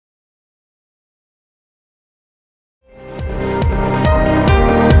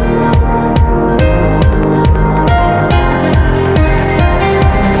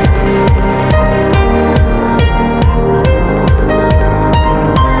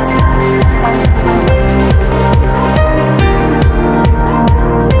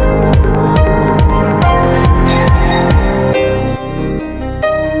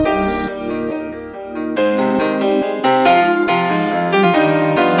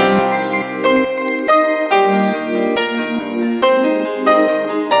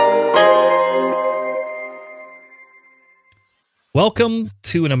Welcome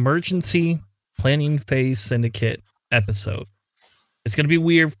to an emergency planning phase syndicate episode. It's going to be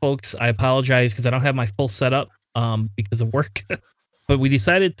weird, folks. I apologize because I don't have my full setup because of work. But we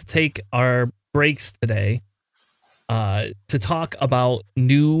decided to take our breaks today to talk about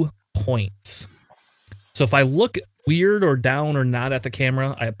new points. So if I look weird or down or not at the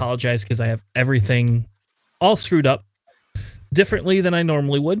camera, I apologize because I have everything all screwed up differently than I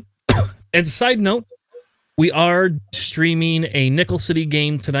normally would. As a side note, we are streaming a Nickel City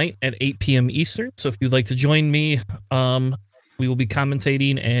game tonight at 8 p.m. Eastern. So if you'd like to join me, we will be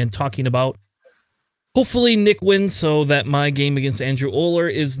commentating and talking about hopefully Nick wins so that my game against Andrew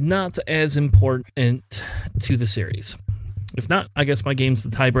Oler is not as important to the series. If not, I guess my game's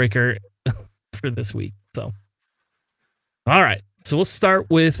the tiebreaker for this week. So, all right. So we'll start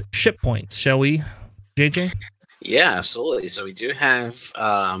with ship points, shall we, JJ? Yeah, absolutely. So we do have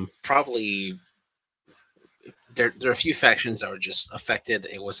probably there are a few factions that were just affected.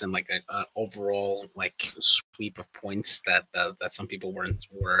 It wasn't like a overall like sweep of points that some people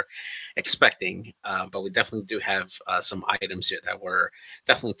were expecting. But we definitely do have some items here that were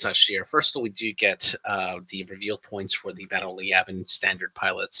definitely touched here. First of all, we do get the revealed points for the Battle of Yavin standard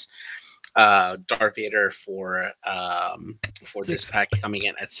pilots. Darth Vader for this pack coming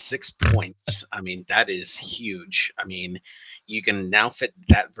in at 6 points. I mean, that is huge. I mean, you can now fit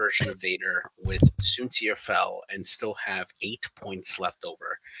that version of Vader with Soontir Fel and still have 8 points left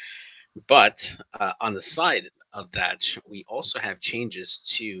over. But on the side of that, we also have changes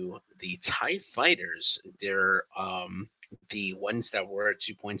to the TIE fighters. They're the ones that were at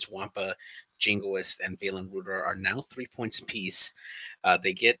 2 points, Wampa, Jingoist, and Valen Ruder are now 3 points apiece.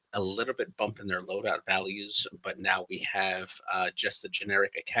 They get a little bit bump in their loadout values, but now we have just the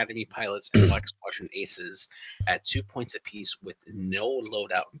generic Academy pilots and Black Squadron aces at 2 points apiece with no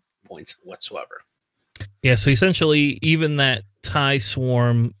loadout points whatsoever. Yeah, so essentially, even that TIE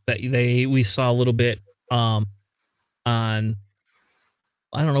swarm that we saw a little bit on, I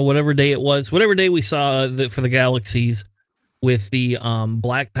don't know, whatever day it was, whatever day we saw for the Galaxies with the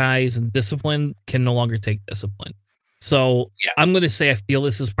black ties and discipline can no longer take discipline. So yeah. I'm going to say I feel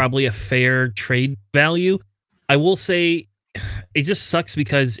this is probably a fair trade value. I will say it just sucks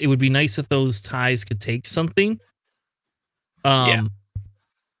because it would be nice if those ties could take something. Yeah.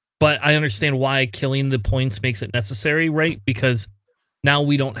 But I understand why killing the points makes it necessary, right? Because now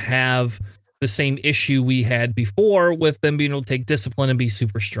we don't have the same issue we had before with them being able to take discipline and be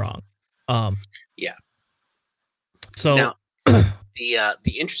super strong. Yeah. So now,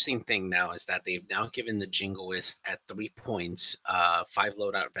 the interesting thing now is that they've now given the Jingoist at 3 points, 5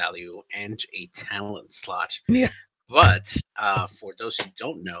 loadout value, and a talent slot. Yeah. But for those who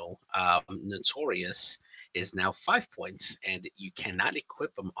don't know, Notorious is now 5 points, and you cannot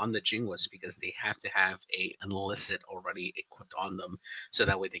equip them on the Jingoist because they have to have a illicit already equipped on them, so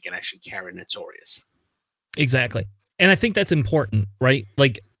that way they can actually carry Notorious. Exactly. And I think that's important, right?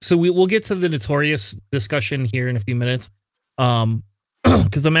 Like, so we'll get to the Notorious discussion here in a few minutes.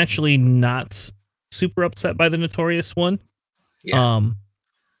 Because I'm actually not super upset by the Notorious one. Yeah.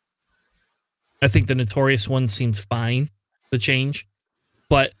 I think the Notorious one seems fine, the change.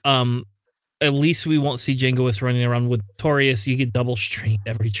 But at least we won't see Jingoist running around with Notorious. You get double strained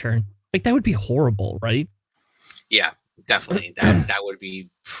every turn. Like, that would be horrible, right? Yeah, definitely. That would be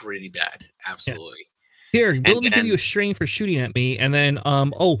pretty bad. Absolutely. Yeah. Here, let me give you a strain for shooting at me. And then,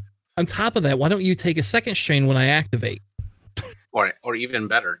 on top of that, why don't you take a second strain when I activate? Or even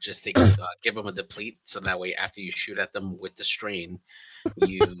better, just give them a deplete, so that way after you shoot at them with the strain,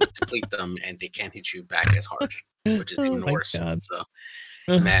 you deplete them and they can't hit you back as hard, which is even worse. God. So,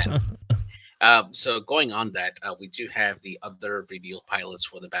 man. So going on that, we do have the other revealed pilots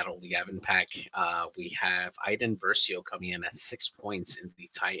for the Battle of the Yavin pack. We have Iden Versio coming in at 6 points in the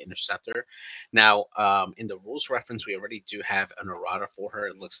TIE Interceptor. Now, in the rules reference, we already do have an errata for her.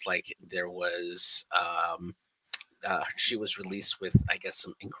 It looks like there was she was released with, I guess,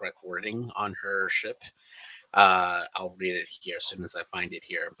 some incorrect wording on her ship. I'll read it here as soon as I find it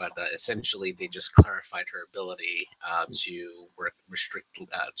here. But essentially, they just clarified her ability to work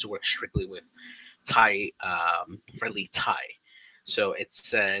strictly with TIE, friendly TIE. So it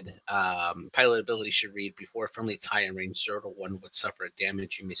said, pilot ability should read, before friendly TIE in range 0 to 1 would suffer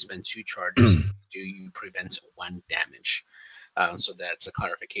damage, you may spend 2 charges. Do you prevent 1 damage? So that's a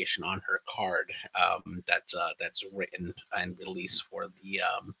clarification on her card that's written and released for the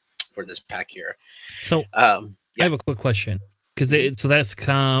for this pack here. So I have a quick question, because so that's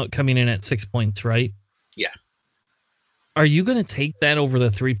coming in at 6 points, right? Yeah. Are you going to take that over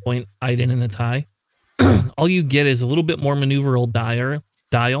the 3 point Iden in the TIE? All you get is a little bit more maneuverable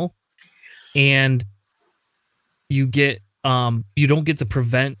dial, and you get you don't get to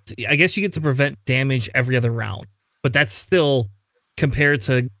prevent. I guess you get to prevent damage every other round, but that's still compared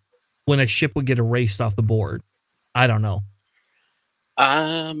to when a ship would get erased off the board. I don't know.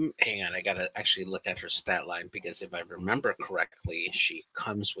 Hang on, I gotta actually look at her stat line because if I remember correctly, she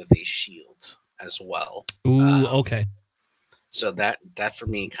comes with a shield as well. Ooh, Um, okay. so that for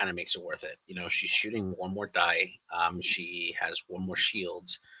me kind of makes it worth it. You know, she's shooting one more die. She has one more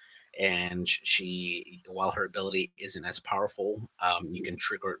shields, and she, while her ability isn't as powerful, you can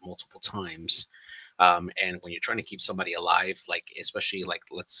trigger it multiple times. And when you're trying to keep somebody alive, like especially like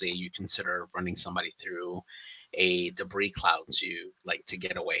let's say you consider running somebody through a debris cloud to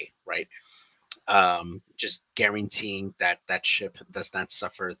get away, right? Just guaranteeing that that ship does not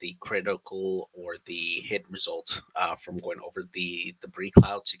suffer the critical or the hit result from going over the debris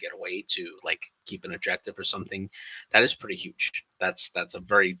cloud to get away to like keep an objective or something. That is pretty huge. That's a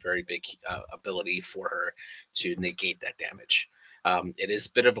very big ability for her to negate that damage. It is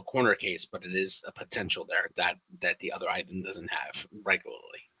a bit of a corner case, but it is a potential there that the other item doesn't have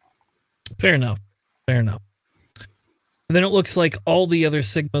regularly. Fair enough. Fair enough. And then it looks like all the other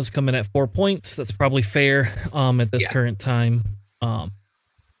Sigmas come in at 4 points. That's probably fair at this Yeah. current time.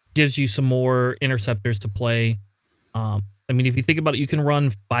 Gives you some more interceptors to play. I mean, if you think about it, you can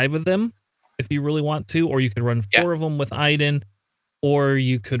run 5 of them if you really want to, or you could run 4 of them with Iden, or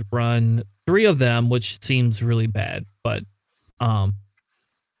you could run 3 of them, which seems really bad. But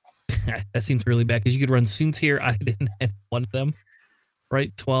that seems really bad because you could run Soontir, Iden, and 1 of them,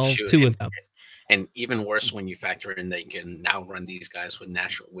 right? 12, Shoot, 2 of them. and even worse when you factor in that you can now run these guys with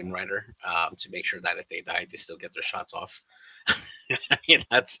natural wind rider to make sure that if they die, they still get their shots off. I mean,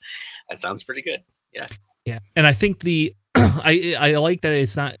 that sounds pretty good. Yeah. Yeah, and I think the I like that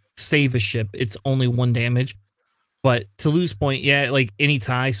it's not save a ship; it's only 1 damage. But to lose point, yeah, like any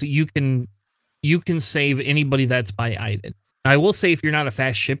tie, so you can save anybody that's by Iden. I will say if you're not a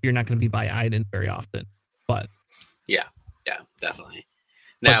fast ship, you're not going to be by Iden very often. But yeah, definitely.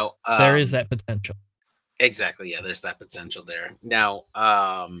 Now there is that potential. Exactly, yeah, there's that potential there. Now,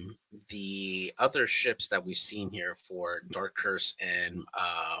 the other ships that we've seen here for Dark Curse and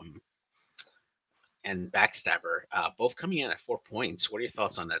Backstabber, both coming in at 4 points. What are your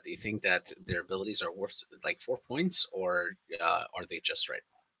thoughts on that? Do you think that their abilities are worth like 4 points, or are they just right?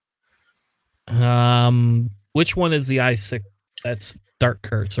 Which one is the I6? That's Dark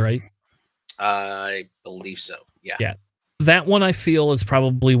Curse, right? I believe so. Yeah. Yeah. That one I feel is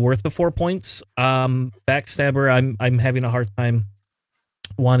probably worth the 4 points. Backstabber, I'm having a hard time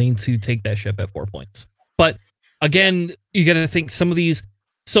wanting to take that ship at 4 points. But again, you got to think some of these.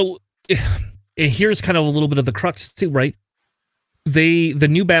 So here's kind of a little bit of the crux too, right? The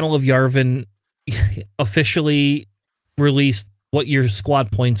new Battle of Yavin officially released what your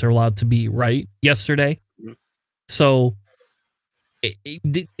squad points are allowed to be, right? Yesterday. Mhm. So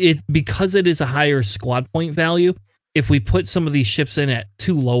it because it is a higher squad point value, if we put some of these ships in at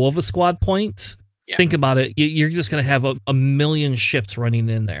too low of a squad points, think about it, you're just going to have a million ships running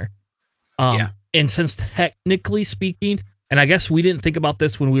in there. And since technically speaking, and I guess we didn't think about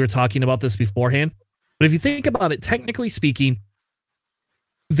this when we were talking about this beforehand, but if you think about it, technically speaking,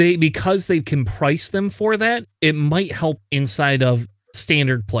 because they can price them for that, it might help inside of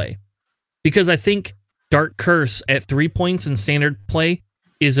standard play. Because I think Dark Curse at 3 points in standard play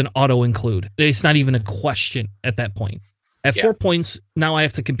is an auto include. It's not even a question at that point. At 4 points, now I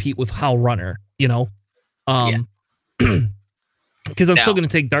have to compete with Howl Runner, you know? Because I'm still going to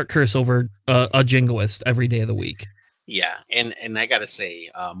take Dark Curse over a Jingoist every day of the week. Yeah, and I gotta say,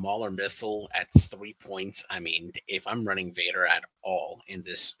 Mauler Mythful at 3 points. I mean, if I'm running Vader at all in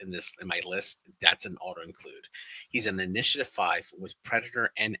my list, that's an auto include. He's an initiative 5 with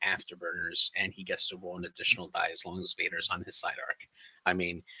Predator and Afterburners, and he gets to roll an additional die as long as Vader's on his side arc. I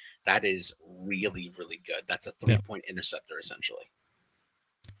mean, that is really good. That's a 3-point interceptor essentially.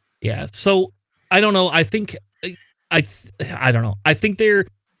 Yeah. So I don't know. I think I don't know. I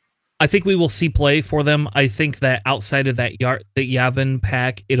think we will see play for them. I think that outside of that the Yavin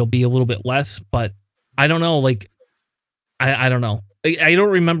pack, it'll be a little bit less, but I don't know. Like, I don't know. I don't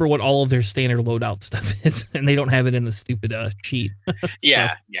remember what all of their standard loadout stuff is, and they don't have it in the stupid sheet.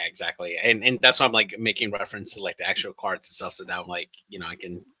 Yeah, exactly. And that's why I'm like making reference to like the actual cards and stuff, so that I'm like, I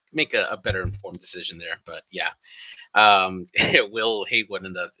can make a better informed decision there. But yeah. Will Haywood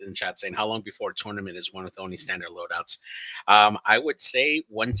in the chat saying, how long before a tournament is one with only standard loadouts? I would say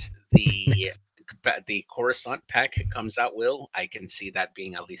once the Coruscant pack comes out, I can see that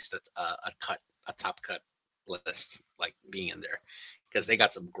being at least a top cut list, like being in there, because they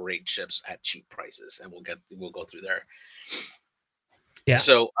got some great ships at cheap prices, and we'll go through there. Yeah.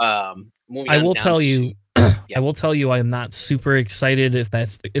 So moving I on will down tell to you, I will tell you, I am not super excited if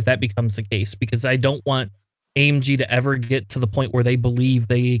that becomes the case, because I don't want AMG to ever get to the point where they believe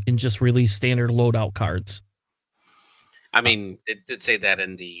they can just release standard loadout cards. I mean, it did say that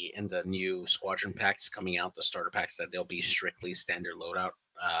in the new squadron packs coming out, the starter packs, that they'll be strictly standard loadout,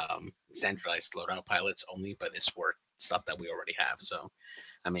 standardized loadout pilots only, but it's for stuff that we already have. So,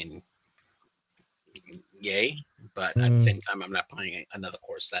 I mean, yay! But at the Mm, same time, I'm not buying another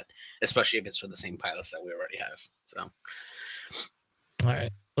core set, especially if it's for the same pilots that we already have. So, all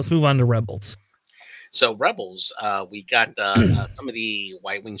right, let's move on to Rebels. so Rebels, we got some of the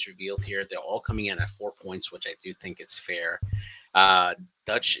Y wings revealed here. They're all coming in at 4 points, which I do think is fair.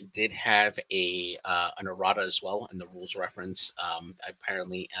 Dutch did have an errata as well in the rules reference.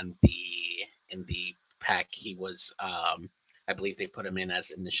 Apparently, in the pack, he was. I believe they put him in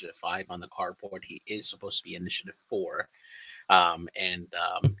as Initiative 5 on the cardboard. He is supposed to be Initiative 4. And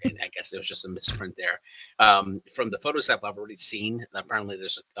I guess there was just a misprint there. From the photos that I've already seen, apparently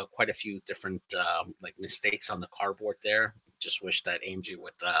there's quite a few different like mistakes on the cardboard there. Just wish that AMG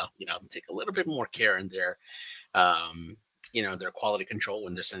would take a little bit more care in their their quality control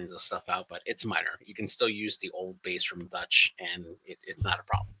when they're sending this stuff out. But it's minor. You can still use the old base from Dutch, and it's not a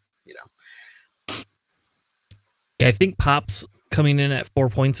problem. You know. Yeah, I think Pops coming in at 4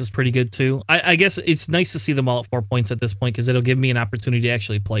 points is pretty good too. I guess it's nice to see them all at 4 points at this point, because it'll give me an opportunity to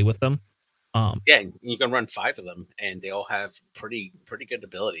actually play with them. Yeah, you can run 5 of them, and they all have pretty good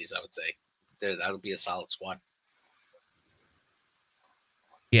abilities. I would say that'll be a solid squad.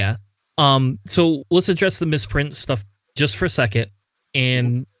 Yeah. So let's address the misprint stuff just for a second,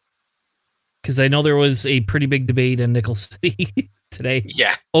 and because I know there was a pretty big debate in Nickel City today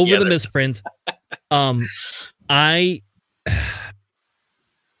Yeah, over the there misprints. I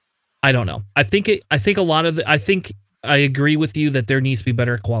don't know. I think a lot of I think I agree with you that there needs to be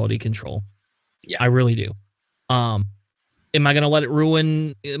better quality control. Yeah, I really do. Am I going to let it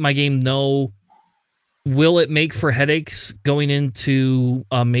ruin my game? No. Will it make for headaches going into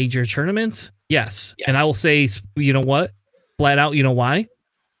major tournaments? Yes. And I will say, you know what? Flat out, you know why?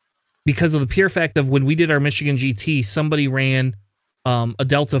 Because of the pure fact of when we did our Michigan GT, somebody ran a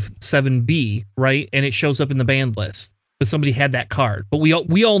Delta 7B, right? And it shows up in the banned list, but somebody had that card. But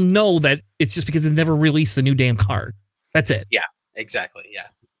we all know that it's just because they never released the new damn card. That's it. Yeah, exactly. Yeah.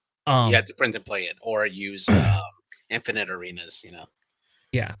 You had to print and play it, or use infinite arenas.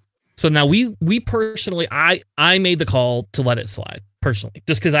 Yeah. So now we personally, I made the call to let it slide personally,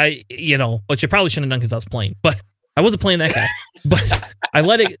 just because which I probably shouldn't have done because I was playing, but I wasn't playing that guy. But I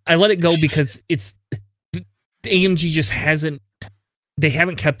let it go because it's the AMG just they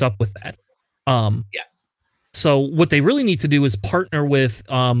haven't kept up with that. Yeah. So what they really need to do is partner with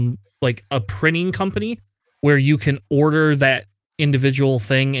like a printing company where you can order that individual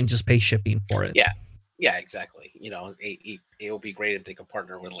thing and just pay shipping for it. Yeah, exactly. It would be great if they could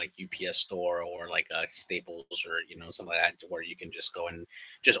partner with like UPS Store or like Staples or something like that, where you can just go and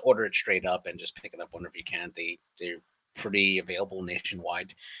just order it straight up and just pick it up whenever you can. They're pretty available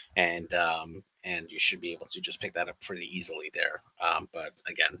nationwide, and you should be able to just pick that up pretty easily there. But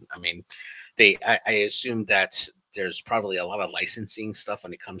again, I mean, I assume that there's probably a lot of licensing stuff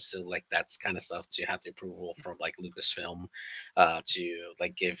when it comes to like that kind of stuff, to have the approval from like Lucasfilm to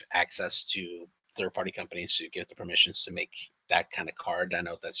like give access to third-party companies to give the permissions to make that kind of card. I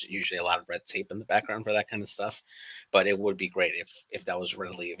know that's usually a lot of red tape in the background for that kind of stuff, but it would be great if that was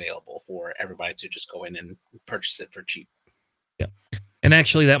readily available for everybody to just go in and purchase it for cheap. Yeah. And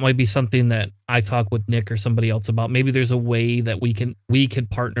actually, that might be something that I talk with Nick or somebody else about. Maybe there's a way that we could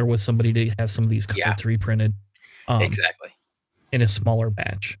partner with somebody to have some of these cards reprinted. Exactly. In a smaller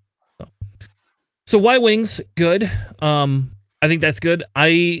batch. So Y Wings, good. I think that's good.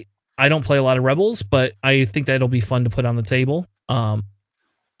 I don't play a lot of Rebels, but I think that'll be fun to put on the table.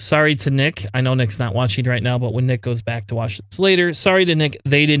 Sorry to Nick. I know Nick's not watching right now, but when Nick goes back to watch this later, sorry to Nick.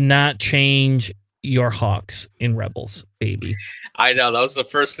 They did not change your Hawks in Rebels, baby. I know. That was the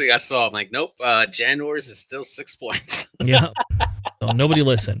first thing I saw. I'm like, nope, January's is still 6 points. Yeah. So nobody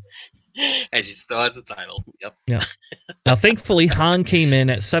listened. And she still has a title. Yep. Yeah. Now, thankfully, Han came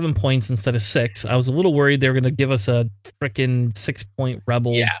in at 7 points instead of 6. I was a little worried they were going to give us a freaking 6-point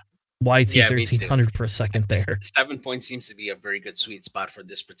Rebel YT 1300 for a second there. 7 points seems to be a very good sweet spot for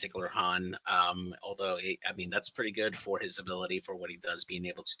this particular Han. Although, that's pretty good for his ability for what he does. Being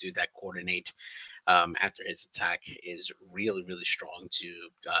able to do that coordinate after his attack is really, really strong to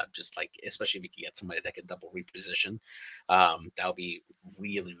just like, especially if you can get somebody that can double reposition. That would be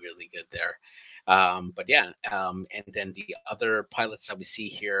really, really good there. But yeah, and then the other pilots that we see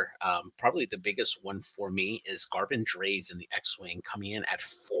here, probably the biggest one for me is Garvin Dreys in the X-wing coming in at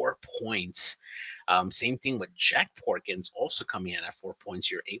 4 points. Same thing with Jack Porkins also coming in at 4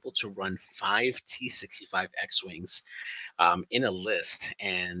 points. You're able to run 5 T65 X-wings in a list,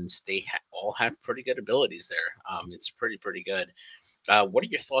 and they all have pretty good abilities there. It's pretty good. What are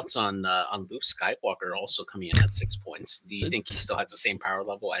your thoughts on Luke Skywalker also coming in at 6 points? Do you think he still has the same power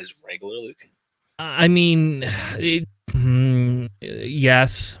level as regular Luke? I mean,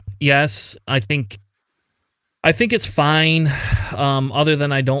 yes, yes. I think it's fine. Other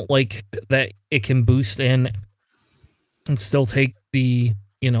than I don't like that it can boost in and still take the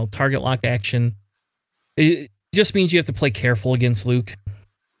target lock action. It just means you have to play careful against Luke.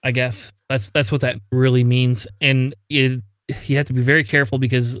 I guess that's what that really means, and you have to be very careful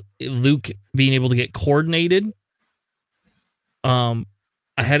because Luke being able to get coordinated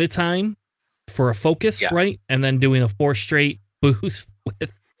ahead of time for a focus, right? And then doing a 4 straight boost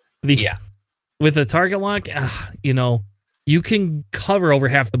with a target lock, you can cover over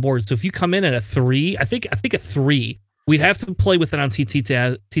half the board. So if you come in at a 3, I think a 3, we'd have to play with it on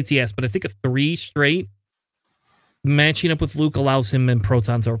TTS, but I think a 3 straight matching up with Luke allows him in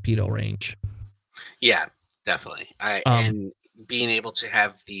proton torpedo range. Yeah, definitely. And being able to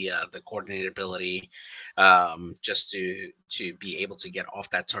have the coordinated ability, just to be able to get off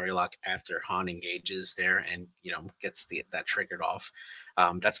that target lock after Han engages there and gets that triggered off,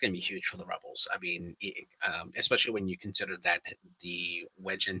 that's going to be huge for the Rebels. I mean, especially when you consider that the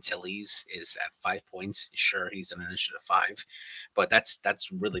Wedge Antilles is at 5 points. Sure, he's an initiative 5, but that's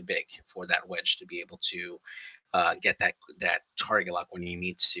really big for that Wedge to be able to get that target lock when you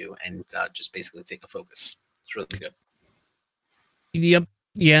need to, and just basically take a focus. It's really good. Yep.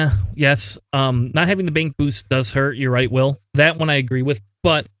 Yeah. Yes. Not having the bank boost does hurt. You're right, Will. That one I agree with.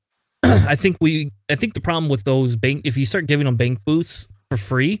 But I think the problem with those if you start giving them bank boosts for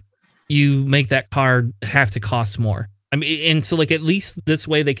free, you make that card have to cost more. I mean, and so like at least this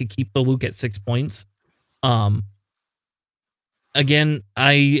way they could keep the Luke at 6 points. Again,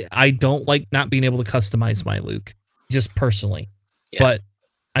 I don't like not being able to customize my Luke, just personally. Yeah. But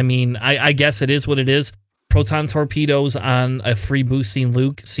I mean, I guess it is what it is. Proton torpedoes on a free boosting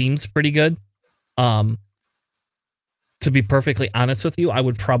Luke seems pretty good. To be perfectly honest with you, I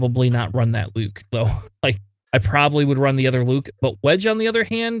would probably not run that Luke though. Like I probably would run the other Luke, but Wedge on the other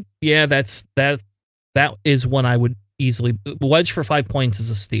hand, yeah, that is one I would easily. Wedge for 5 points is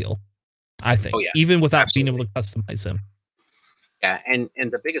a steal, I think, even without being able to customize him. Yeah, and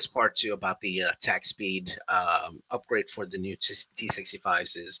the biggest part too about the attack speed upgrade for the new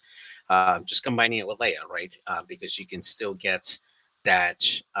T65s is just combining it with Leia, right? Because you can still get that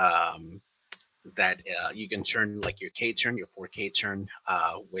you can turn like your K turn, your 4K turn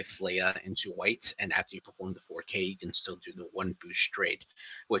with Leia into white, and after you perform the 4K, you can still do the 1 boost straight.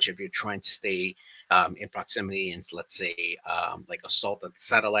 Which, if you're trying to stay in proximity and let's say like assault at the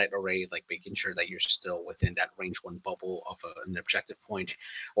satellite array, like making sure that you're still within that range 1 bubble of an objective point,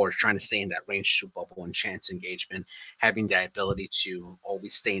 or trying to stay in that range 2 bubble and chance engagement, having that ability to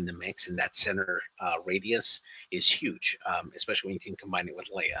always stay in the mix in that center radius is huge, especially when you can combine it with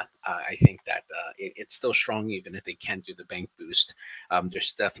Leia. I think that it's still strong even if they can't do the bank boost.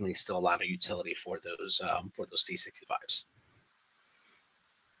 There's definitely still a lot of utility for those T65s.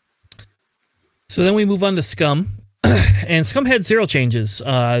 So then we move on to Scum, and Scum had 0 changes.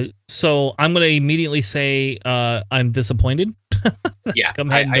 So I'm going to immediately say I'm disappointed. Scum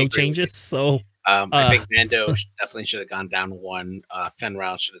had no changes. So I think Mando definitely should have gone down 1. Fenn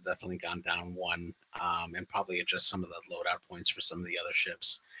Rau should have definitely gone down 1, and probably adjust some of the loadout points for some of the other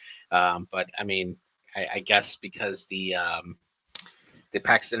ships. But I mean, I guess because the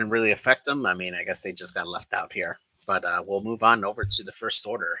packs didn't really affect them, I mean, I guess they just got left out here. But we'll move on over to the First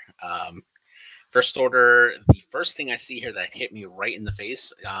Order. First Order, the first thing I see here that hit me right in the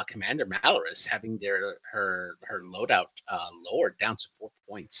face, Commander Malarus having her loadout lowered down to 4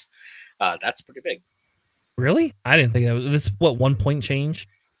 points. That's pretty big. Really? I didn't think that was this. What, 1 point change?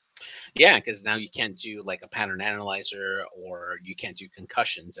 Yeah, because now you can't do like a pattern analyzer, or you can't do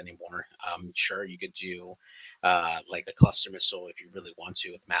concussions anymore. Sure, you could do like a cluster missile if you really want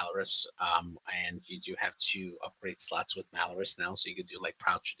to with Malarus, and you do have 2 upgrade slots with Malarus now, so you could do like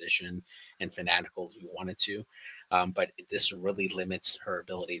Proud Tradition and Fanatical if you wanted to. But this really limits her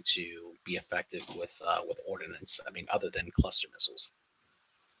ability to be effective with ordnance. I mean, other than cluster missiles.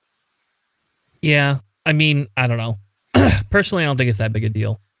 Yeah, I mean, I don't know. Personally, I don't think it's that big a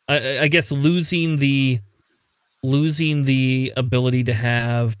deal. I guess losing the ability to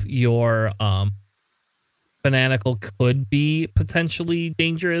have your Fanatical could be potentially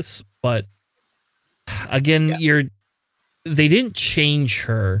dangerous, but again, they didn't change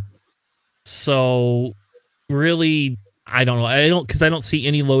her, so really, I don't know. Because I don't see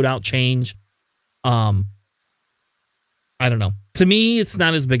any loadout change. I don't know. To me, it's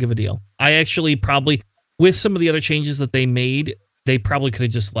not as big of a deal. I actually probably, with some of the other changes that they made, they probably could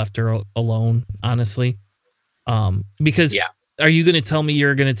have just left her alone, honestly. Because are you going to tell me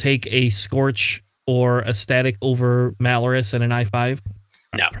you're going to take a Scorch or a Static over Malorus and an I-5?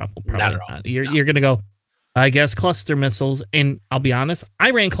 No, probably not at all. not. You're going to go, I guess, cluster missiles. And I'll be honest,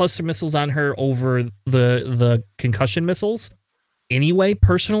 I ran cluster missiles on her over the concussion missiles anyway,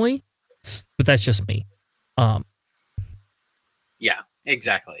 personally. But that's just me. Yeah,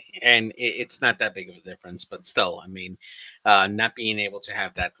 exactly. And it's not that big of a difference, but still, I mean, not being able to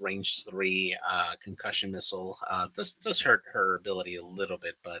have that range 3 concussion missile does hurt her ability a little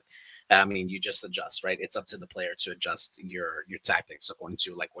bit, but I mean, you just adjust, right? It's up to the player to adjust your tactics according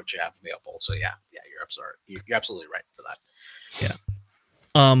to like what you have available. So yeah, you're absolutely right for that.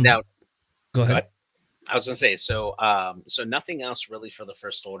 Yeah. Now, go ahead. I was gonna say, so nothing else really for the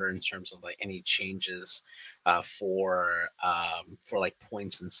First Order in terms of like any changes for like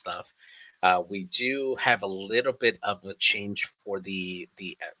points and stuff. We do have a little bit of a change for the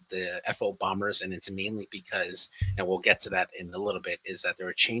FO bombers, and it's mainly because, and we'll get to that in a little bit, is that there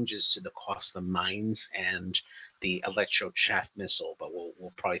are changes to the cost of mines and the electro chaff missile, but we'll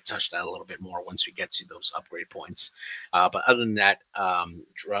probably touch that a little bit more once we get to those upgrade points. But other than that,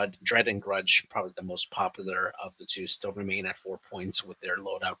 Dread and Grudge, probably the most popular of the two, still remain at 4 points with their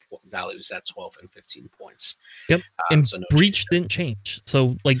loadout values at 12 and 15 points. Yep. And so Breach didn't change.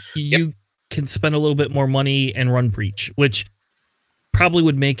 So like you can spend a little bit more money and run Breach, which probably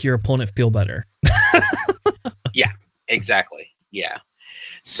would make your opponent feel better. Yeah, exactly. Yeah.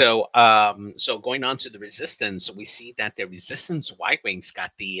 So so going on to the Resistance, we see that the Resistance Y-Wings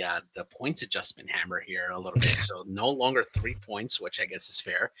got the point adjustment hammer here a little bit. So no longer 3 points, which I guess is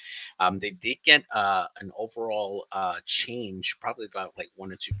fair. They did get an overall change, probably about like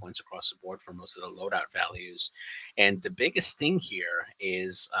 1 or 2 points across the board for most of the loadout values. And the biggest thing here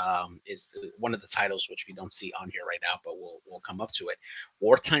is one of the titles which we don't see on here right now, but we'll come up to it.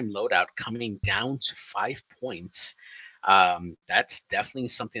 Wartime loadout coming down to 5 points. That's definitely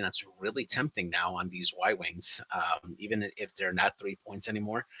something that's really tempting now on these Y-Wings. Even if they're not 3 points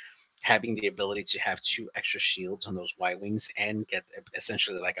anymore, having the ability to have 2 extra shields on those Y-Wings and get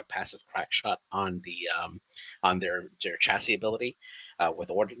essentially like a passive crack shot on the on their chassis ability with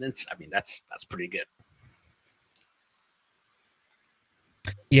ordnance, I mean that's pretty good.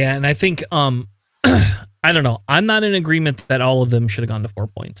 Yeah, and I think I don't know. I'm not in agreement that all of them should have gone to 4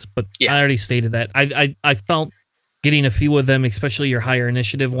 points, but I already stated that. I felt getting a few of them, especially your higher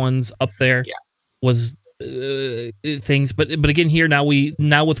initiative ones up there, was things. But again, here now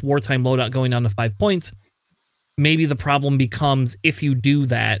with Wartime loadout going down to 5 points, maybe the problem becomes if you do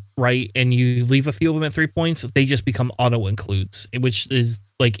that right and you leave a few of them at 3 points, they just become auto includes, which is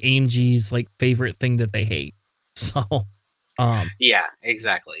like AMG's like favorite thing that they hate. So. Yeah,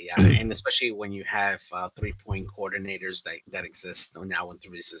 exactly. Yeah, and especially when you have 3-point coordinators that exist now in the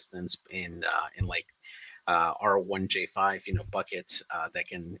Resistance in like R1J5, buckets that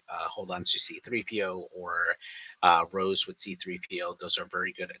can hold on to C3PO or Rose with C3PO. Those are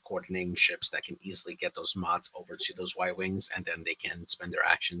very good at coordinating ships that can easily get those mods over to those Y-Wings, and then they can spend their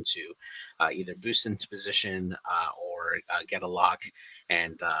action to either boost into position or get a lock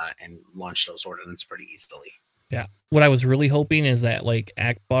and launch those ordnance pretty easily. Yeah. What I was really hoping is that like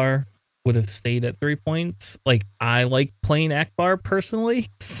Akbar would have stayed at 3 points. Like I like playing Akbar personally,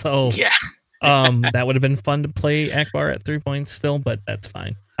 so yeah. That would have been fun to play Akbar at 3 points still, but that's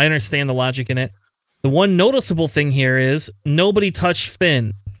fine. I understand the logic in it. The one noticeable thing here is nobody touched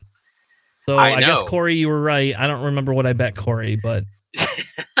Finn. So I guess Corey, you were right. I don't remember what I bet Corey, but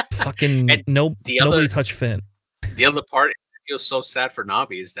fucking nobody touched Finn. The other part, I feel so sad for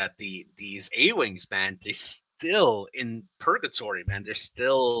Na'vi, is that these A-Wings, man, they're still in purgatory, man. They're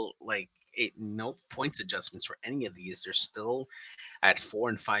still like no points adjustments for any of these. They're still at 4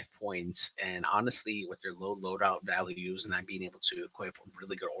 and 5 points, and honestly, with their low loadout values and not being able to equip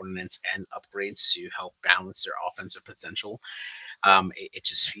really good ordnance and upgrades to help balance their offensive potential, it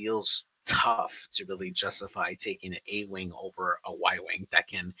just feels tough to really justify taking an A-Wing over a Y-Wing that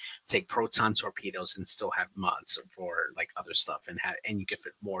can take proton torpedoes and still have mods for like other stuff, and you can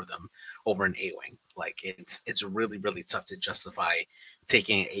fit more of them over an A-Wing. Like it's really, really tough to justify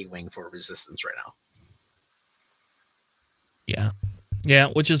taking an A-Wing for Resistance right now. Yeah,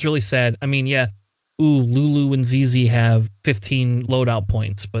 which is really sad. I mean, Lulu and ZZ have 15 loadout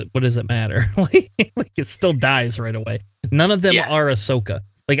points, but what does it matter? like it still dies right away. None of them are Ahsoka.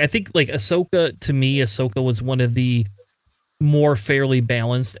 like I think like Ahsoka, to me, Ahsoka was one of the more fairly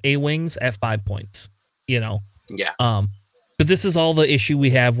balanced A-wings at 5 points. You know, Yeah. but this is all the issue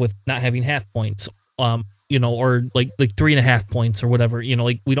we have with not having half points. You know, or like 3.5 points or whatever. You know,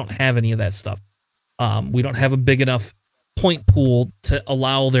 like we don't have any of that stuff. We don't have a big enough point pool to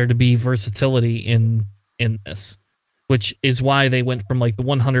allow there to be versatility in this, which is why they went from like the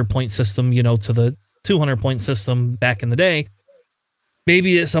 100 point system, you know, to the 200 point system back in the day.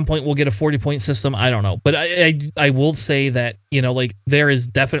 Maybe at some point we'll get a 40 point system. I don't know, but I will say that, you know, like there is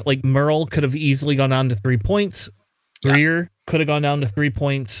definitely like Merle could have easily gone down to 3 points. Yeah. Greer could have gone down to 3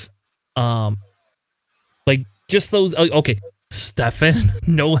 points. Like just those. Okay, Stefan.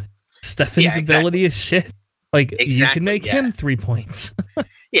 No, Stefan's Yeah, exactly. ability is shit. Like you Exactly, can make yeah. him 3 points.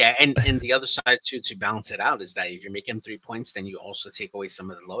 Yeah, and the other side too, to balance it out, is that if you're making 3 points, then you also take away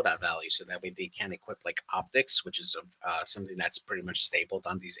some of the loadout value, so that way they can equip like optics, which is something that's pretty much stapled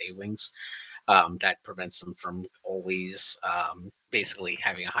on these A-wings. That prevents them from always basically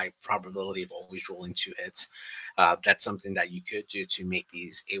having a high probability of always rolling 2 hits. That's something that you could do to make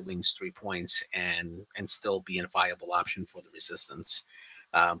these A-wings 3 points and still be a viable option for the resistance.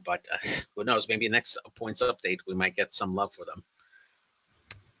 But who knows? Maybe next points update we might get some love for them.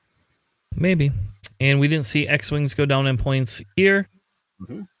 Maybe. And we didn't see X-wings go down in points here.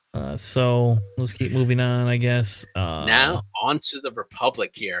 Mm-hmm. So let's keep moving on, I guess. Now on to the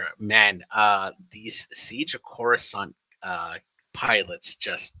Republic here, man. These Siege of Coruscant pilots,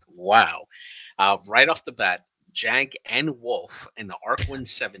 just wow! Right off the bat, Jag and Wolf in the Arc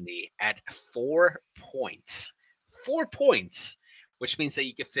 170 at 4 points. 4 points, which means that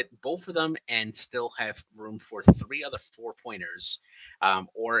you can fit both of them and still have room for 3 other 4-pointers,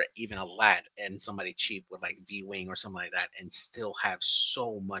 or even a lad and somebody cheap with like V-wing or something like that, and still have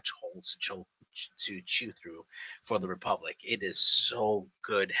so much holes to chew through for the Republic. It is so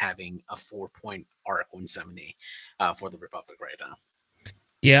good having a 4-point Arc 170 for the Republic right now.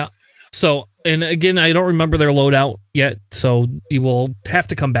 Yeah. So, and again, I don't remember their loadout yet, so you will have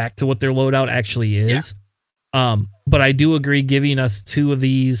to come back to what their loadout actually is. Yeah. But I do agree, giving us 2 of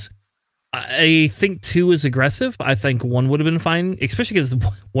these, I think 2 is aggressive. I think 1 would have been fine, especially because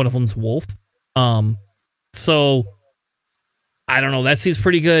one of them's Wolf. So I don't know. That seems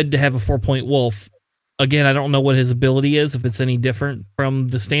pretty good to have a 4-point Wolf. Again, I don't know what his ability is, if it's any different from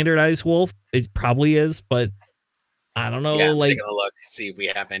the standardized Wolf. It probably is, but I don't know. Yeah, I'm like taking a look, see if we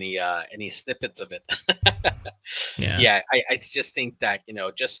have any snippets of it. Yeah. Yeah, I just think that, you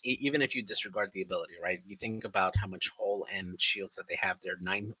know, just even if you disregard the ability, right? You think about how much hull and shields that they have. They're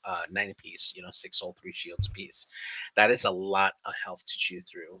 9 apiece, you know, 6 hull, 3 shields apiece. That is a lot of health to chew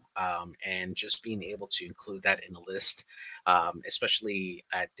through. And just being able to include that in a list, especially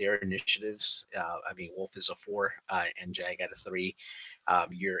at their initiatives. I mean, Wolf is a 4 and Jag at a 3.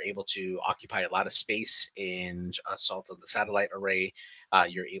 You're able to occupy a lot of space in Assault of the Satellite Array.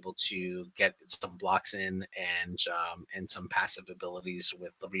 You're able to get some blocks in and some passive abilities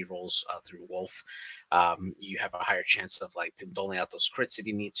with the rerolls through Wolf. You have a higher chance of like doling out those crits if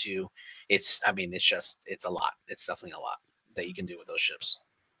you need to. It's a lot. It's definitely a lot that you can do with those ships.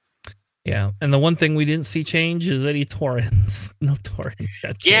 Yeah, and the one thing we didn't see change is any Taurens. No Taurens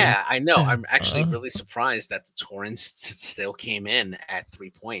got changed. Yeah, I know. I'm actually really surprised that the Taurens still came in at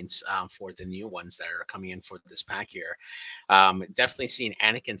 3 points for the new ones that are coming in for this pack here. Definitely seeing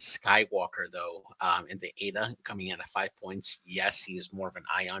Anakin Skywalker, though, in the Ada coming in at 5 points. Yes, he's more of an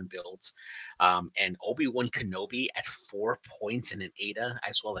Ion build. And Obi-Wan Kenobi at 4 points in an Ada,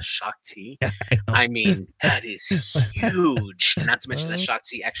 as well as Shaak Ti. Yeah, I mean, that is huge. And not to mention that Shaak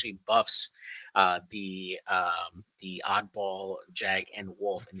Ti actually buffs the oddball Jag and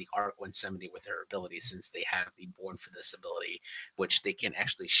Wolf in the Arc 170 with her ability, since they have the Born for This ability, which they can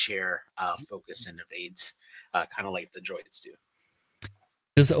actually share focus and evades, kind of like the droids do.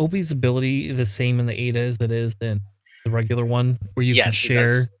 Is Obi's ability the same in the Ada as it is in the regular one, where you can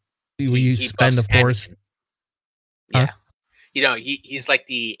share? Will you spend the Force? Anakin. Yeah. Huh? You know, he's like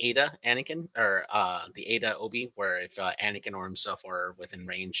the Ada Anakin, or the Ada Obi, where if Anakin or himself are within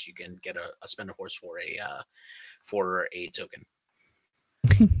range, you can get a spend a horse for a token.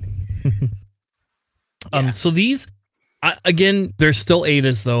 So these, again, they're still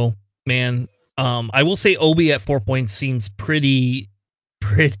Adas though, man. I will say Obi at 4 points seems pretty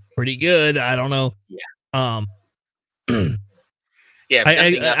good. I don't know. Yeah. Yeah.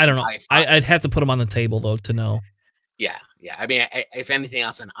 I don't know. I'd have to put him on the table though to know. Yeah. I mean, if anything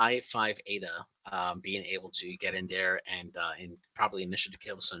else, an I-5 Ada, being able to get in there and probably initially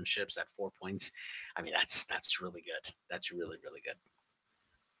kill some ships at 4 points. I mean, that's really good. That's really, really good.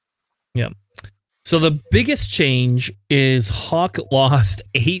 Yeah. So the biggest change is Hawk lost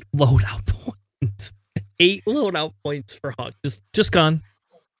 8 loadout points. 8 loadout points for Hawk. Just gone.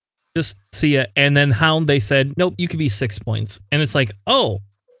 Just see ya. And then Hound, they said, nope, you could be 6 points. And it's like, oh.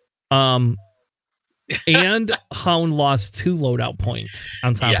 And Hound lost 2 loadout points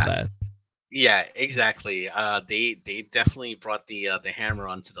on top of that. Yeah, exactly. They definitely brought the hammer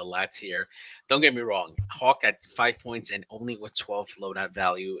onto the lats here. Don't get me wrong. Hawk at 5 points and only with 12 loadout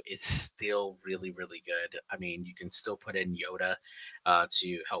value is still really good. I mean, you can still put in Yoda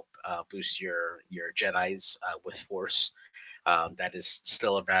to help boost your Jedi's with Force. That is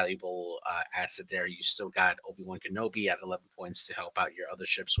still a valuable asset there. You still got Obi-Wan Kenobi at 11 points to help out your other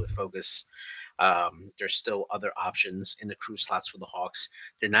ships with focus. There's still other options in the crew slots for the Hawks.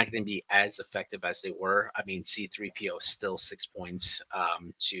 They're not going to be as effective as they were. I mean, C-3PO is still 6 points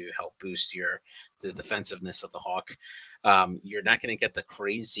to help boost the defensiveness of the Hawk. You're not going to get the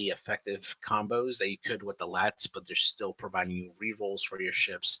crazy effective combos that you could with the lats, but they're still providing you rerolls for your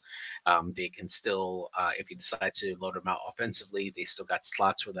ships. They can still, if you decide to load them out offensively, they still got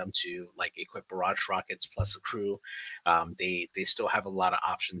slots for them to like equip barrage rockets plus a crew. They still have a lot of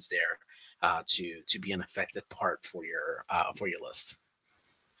options there. To be an effective part for your list.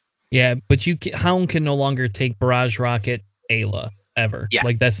 Yeah, but Hound can no longer take barrage rocket Ayla ever. Yeah,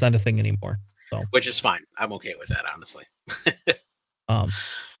 like that's not a thing anymore. So which is fine. I'm okay with that, honestly.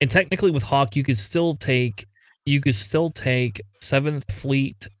 And technically with Hawk, you could still take 7th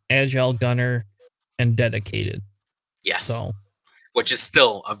Fleet, Agile Gunner, and Dedicated. Yes. So, which is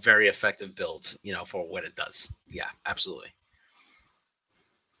still a very effective build, for what it does. Yeah, absolutely.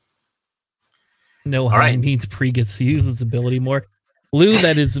 No, Hound means Pre gets to use his ability more. Lou,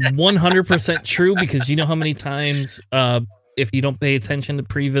 that is 100% true because you know how many times if you don't pay attention to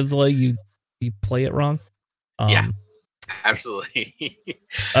Pre Vizsla, you play it wrong. Yeah, absolutely.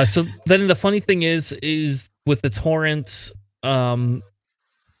 So then the funny thing is with the torrents,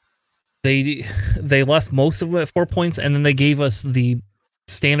 they left most of them at 4 points, and then they gave us the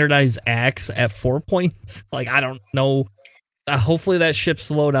standardized axe at 4 points. Like, I don't know. Hopefully that ship's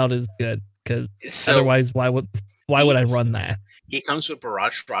loadout is good, because otherwise, why would I run that? He comes with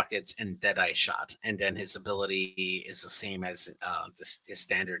barrage rockets and Deadeye shot, and then his ability is the same as his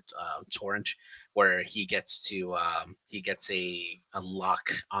standard torrent, where he gets a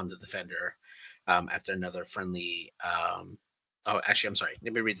lock on the defender after another friendly. Actually, I'm sorry.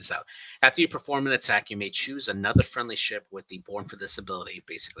 Let me read this out. After you perform an attack, you may choose another friendly ship with the Born for this ability,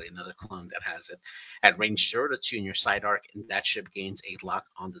 basically another clone that has it, at range 0 to 2 in your side arc, and that ship gains a lock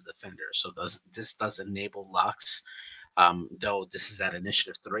on the defender. So this does enable locks, though this is at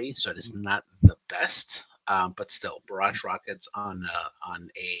initiative 3, so it is not the best, but still, barrage rockets on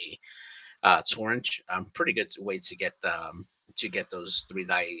a torrent, pretty good way to get those 3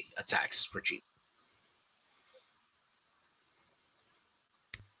 die attacks for cheap.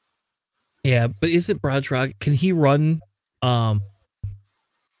 Yeah, but is it barrage rocket? Can he run? Can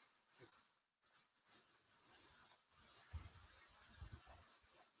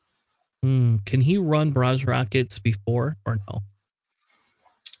he run barrage rockets before or no?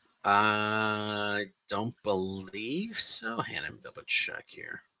 I don't believe so. Hang on, double check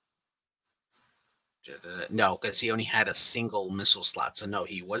here. No, because he only had a single missile slot, so no,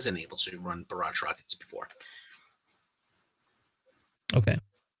 he wasn't able to run barrage rockets before. Okay.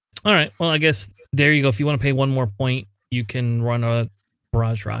 All right. Well, I guess there you go. If you want to pay 1 more point, you can run a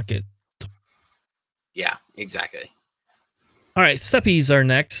barrage rocket. Yeah, exactly. All right, Seppies are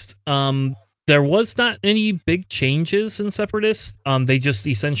next. There was not any big changes in Separatists. They just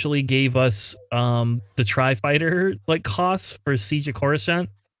essentially gave us the Tri-Fighter like costs for Siege of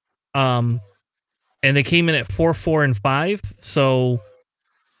Coruscant. And they came in at 4, 4, and 5. So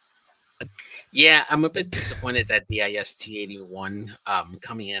yeah, I'm a bit disappointed that the IS-T81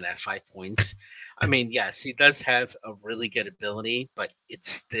 coming in at 5 points. I mean, yes, he does have a really good ability, but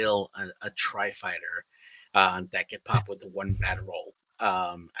it's still a Tri-Fighter that can pop with the 1 bad roll.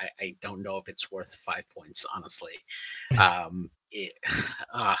 I don't know if it's worth 5 points, honestly.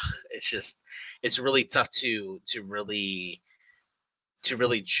 It's really tough to really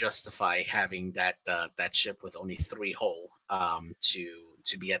justify having that ship with only 3 hull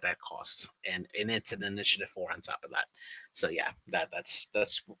to be at that cost, and it's an initiative 4 on top of that. So yeah, that's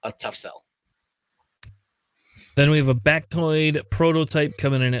a tough sell. Then we have a Bactoid prototype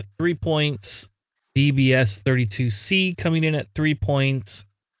coming in at 3 points. DBS 32C coming in at 3 points.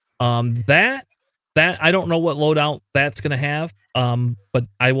 That I don't know what loadout that's gonna have. But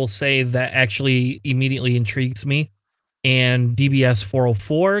I will say that actually immediately intrigues me. And DBS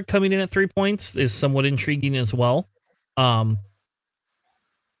 404 coming in at 3 points is somewhat intriguing as well.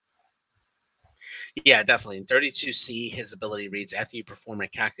 Yeah, definitely. In 32C, his ability reads after you perform a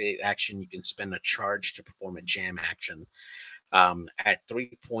calculated action, you can spend a charge to perform a jam action. At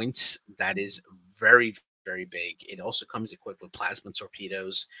 3 points, that is very, very big. It also comes equipped with plasma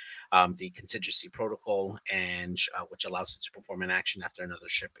torpedoes, the contingency protocol, and which allows it to perform an action after another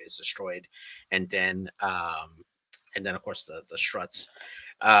ship is destroyed, and then of course the struts.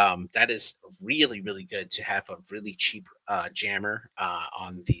 That is really, really good to have a really cheap jammer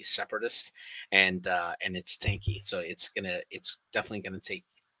on the Separatist, and it's tanky, so it's definitely gonna take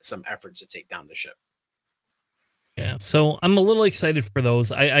some effort to take down the ship. Yeah, so I'm a little excited for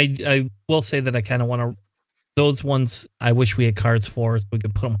those. I will say that I kind of want to those ones. I wish we had cards for, so we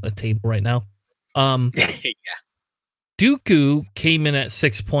could put them on the table right now. Yeah. Dooku came in at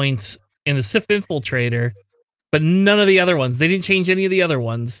 6 points in the Sith Infiltrator, but none of the other ones. They didn't change any of the other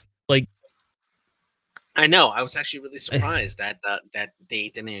ones. Like, I know. I was actually really eh, surprised that they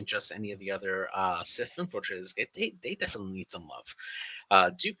didn't adjust any of the other Sith infiltrators. They definitely need some love.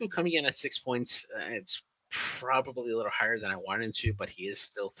 Dooku coming in at 6 points. It's probably a little higher than I wanted to, but he is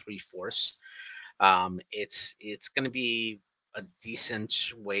still 3 force. It's going to be a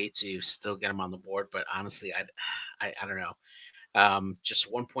decent way to still get him on the board, but honestly, I don't know.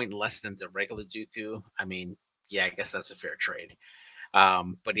 Just 1 point less than the regular Dooku. I mean, yeah, I guess that's a fair trade.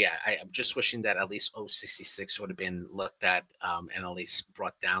 But yeah, I'm just wishing that at least 066 would have been looked at and at least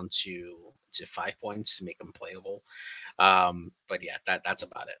brought down to 5 points to make them playable. But yeah, that's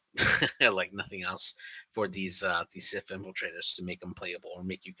about it. Like nothing else for these Sith infiltrators to make them playable or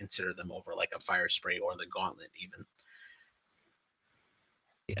make you consider them over like a fire spray or the gauntlet even.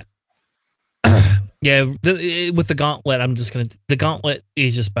 yeah, yeah. With the Gauntlet, the Gauntlet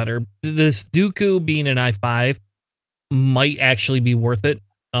is just better. This Dooku being an I5 might actually be worth it.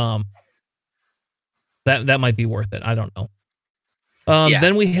 That might be worth it. I don't know. Yeah,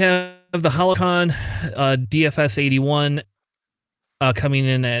 Then we have the Holocron DFS 81 coming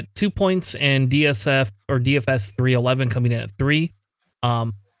in at 2 points, and DFS 311 coming in at 3.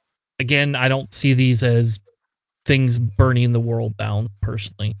 Again, I don't see these as things burning the world down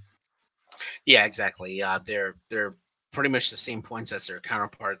personally. yeah, exactly. They're pretty much the same points as their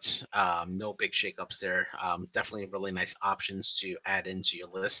counterparts. No big shakeups there. Definitely really nice options to add into your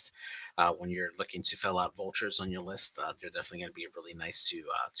list when you're looking to fill out vultures on your list. They're definitely going to be really nice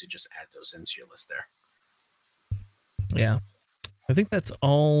to just add those into your list there. Yeah, I think that's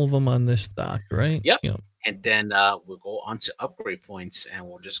all of them on this doc, right? Yep. Yeah. And then we'll go on to upgrade points, and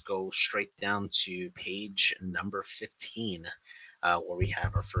we'll just go straight down to page number 15, where we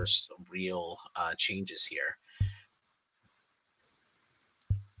have our first real changes here.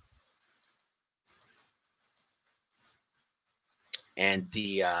 And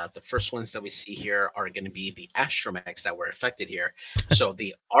the first ones that we see here are going to be the astromechs that were affected here. So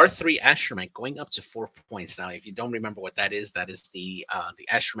the R3 astromech going up to 4 points. Now, if you don't remember what that is the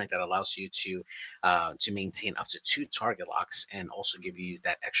astromech that allows you to maintain up to 2 target locks and also give you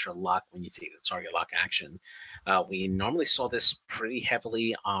that extra lock when you take the target lock action. We normally saw this pretty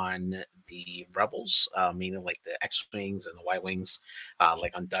heavily on the rebels, meaning like the X wings and the Y wings,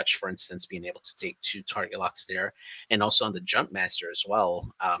 like on Dutch, for instance, being able to take 2 target locks there, and also on the jump master as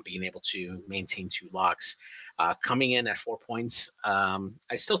well, being able to maintain 2 locks. Coming in at 4 points,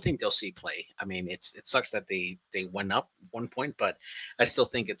 I still think they'll see play. I mean, it sucks that they went up 1 point, but I still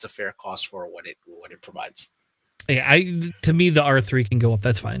think it's a fair cost for what it provides. Yeah, to me the R3 can go up.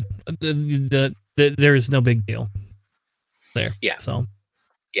 That's fine. There's no big deal there. Yeah. So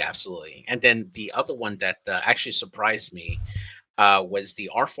Yeah, absolutely. And then the other one that actually surprised me was the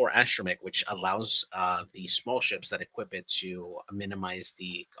R4 astromech, which allows the small ships that equip it to minimize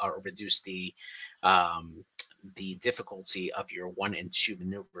or reduce the difficulty of your 1 and 2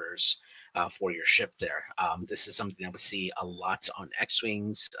 maneuvers for your ship there. This is something that we see a lot on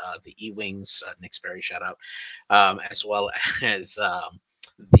X-Wings, the E-Wings, Nick Sperry shout out, as well as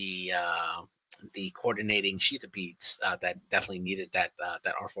the the coordinating sheath beats that definitely needed that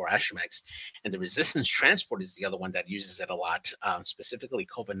R4 astromechs, and the resistance transport is the other one that uses it a lot, specifically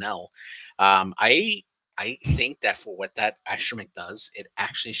Covenel. I think that for what that astromech does, it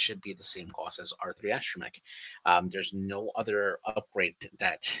actually should be the same cost as R3 astromech. There's no other upgrade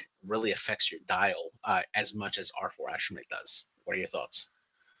that really affects your dial as much as R4 astromech does. What are your thoughts?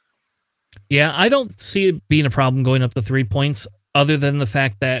 yeah, I don't see it being a problem going up to 3 points, other than the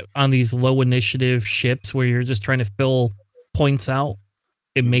fact that on these low initiative ships where you're just trying to fill points out,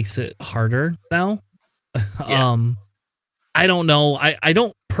 it makes it harder now. Yeah. I don't know. I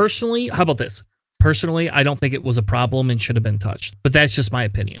don't personally. How about this? Personally, I don't think it was a problem and should have been touched. But that's just my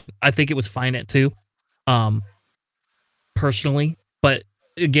opinion. I think it was fine at 2. Personally, but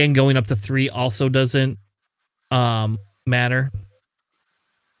again, going up to 3 also doesn't matter.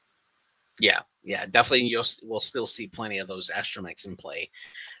 Yeah, definitely. We'll still see plenty of those astromechs in play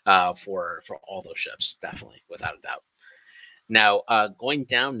for all those ships, definitely, without a doubt. Now, going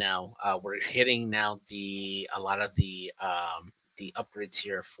down now, we're hitting now a lot of the upgrades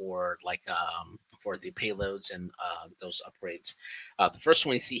here for for the payloads and those upgrades. The first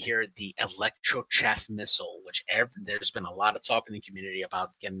one you see here, the Electro Chaff missile, which there's been a lot of talk in the community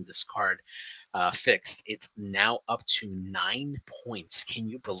about getting this card fixed. It's now up to 9 points. Can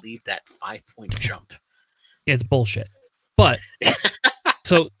you believe that 5-point jump? It's bullshit. But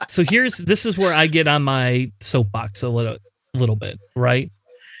so this is where I get on my soapbox a little bit, right?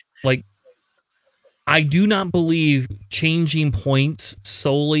 Like, I do not believe changing points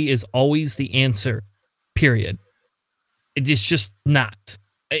solely is always the answer. Period. It's just not.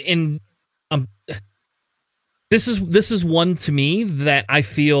 And this is one to me that I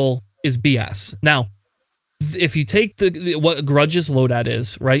feel is BS. Now, if you take what Grudge's loadout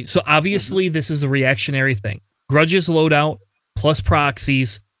is, right? So obviously this is a reactionary thing. Grudge's loadout plus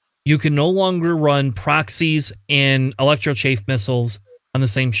proxies, you can no longer run proxies and electro chafe missiles on the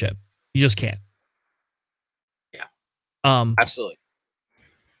same ship. You just can't. Yeah. Absolutely.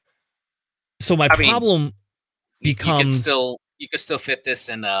 So my problem becomes you could still fit this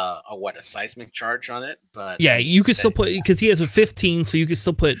in a seismic charge on it, but yeah, you could still put, because he has a 15, so you could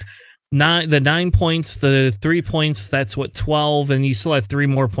still put 9 points, the 3 points, that's what, 12, and you still have 3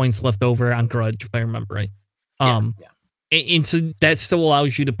 more points left over on Grudge, if I remember right. And so that still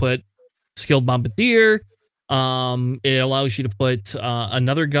allows you to put skilled bombardier. It allows you to put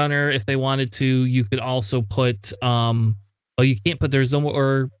another gunner if they wanted to. You could also put you can't put, there's no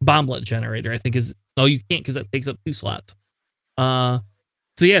more bomblet generator, I think is, no, you can't, because that takes up 2 slots. So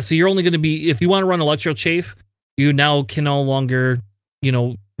yeah, so you're only going to be, if you want to run electro chafe, you now can no longer,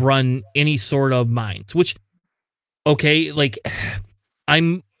 run any sort of mines, which, okay, like,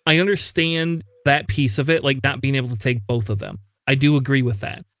 I understand that piece of it, like not being able to take both of them. I do agree with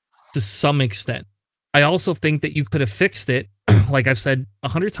that to some extent. I also think that you could have fixed it, like I've said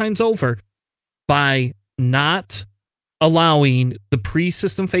 100 times over, by not allowing the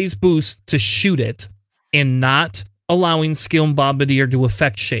pre-system phase boost to shoot it and not allowing skill bombardier to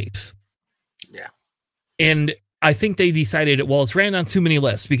affect shapes. Yeah. And I think they decided, well, it's ran on too many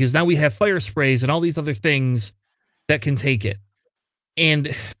lists because now we have fire sprays and all these other things that can take it.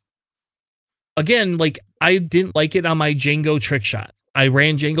 And again, like, I didn't like it on my Django trick shot. I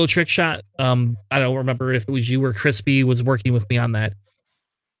ran Django trick shot. I don't remember if it was you or Crispy was working with me on that.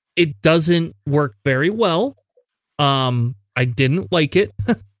 It doesn't work very well. I didn't like it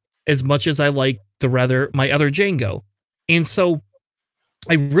as much as I liked my other Django. And so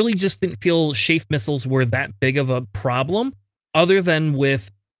I really just didn't feel chafe missiles were that big of a problem, other than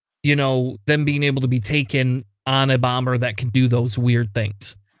with, them being able to be taken on a bomber that can do those weird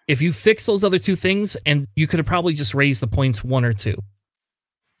things. If you fix those other 2 things, and you could have probably just raised the points 1 or 2.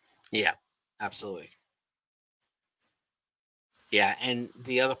 Yeah, absolutely. Yeah, and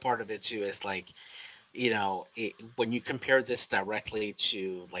the other part of it too is like, when you compare this directly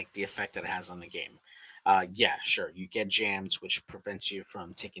to like the effect that it has on the game, yeah, sure, you get jammed, which prevents you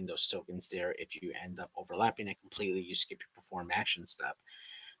from taking those tokens there. If you end up overlapping it completely, you skip your perform action step.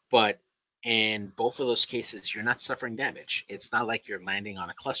 But in both of those cases, you're not suffering damage. It's not like you're landing on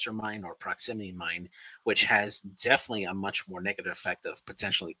a cluster mine or proximity mine, which has definitely a much more negative effect of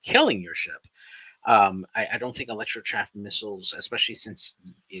potentially killing your ship. I don't think electro chaff missiles, especially since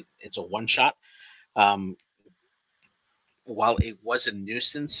it's a one shot, while it was a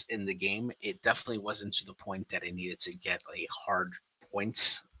nuisance in the game, it definitely wasn't to the point that it needed to get a hard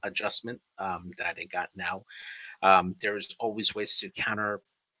points adjustment that it got now. There's always ways to counter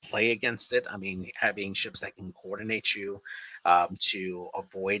play against it. I mean, having ships that can coordinate you to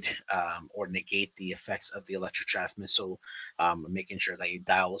avoid or negate the effects of the electro chaff missile, making sure that your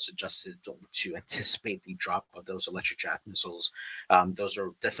dial is adjusted to anticipate the drop of those electro chaff missiles. Those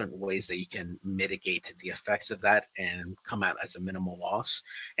are different ways that you can mitigate the effects of that and come out as a minimal loss.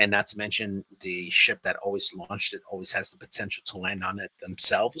 And not to mention, the ship that always launched it always has the potential to land on it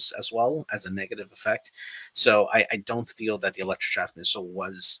themselves as well as a negative effect. So I don't feel that the electro chaff missile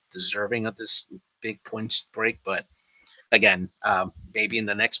was deserving of this big points break, but again, maybe in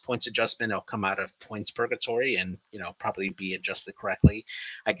the next points adjustment, it'll come out of points purgatory and probably be adjusted correctly.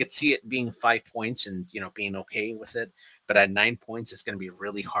 I could see it being 5 points and being okay with it, but at 9 points, it's going to be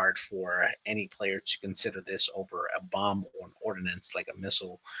really hard for any player to consider this over a bomb or an ordnance like a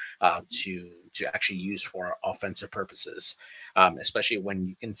missile to actually use for offensive purposes. especially when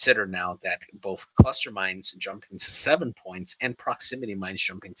you consider now that both cluster mines jumping to 7 points and proximity mines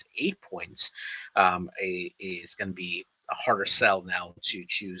jumping to 8 points is going to be a harder sell now to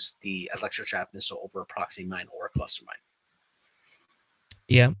choose the Electrotrap Missile over a proxy mine or a cluster mine.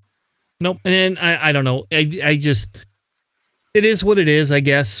 Yeah. Nope. And I don't know. I just, it is what it is, I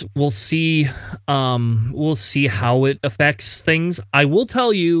guess. We'll see. We'll see how it affects things. I will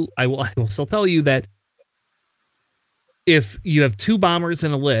tell you, I will still tell you that if you have two bombers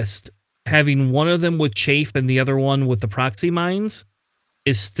in a list, having one of them with chafe and the other one with the proxy mines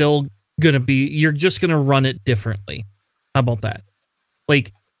is still going to be, you're just going to run it differently. How about that?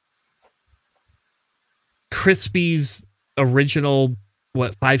 Like, Crispy's original,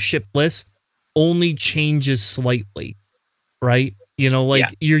 5-ship list only changes slightly, right?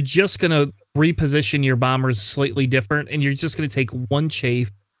 You're just going to reposition your bombers slightly different, and you're just going to take one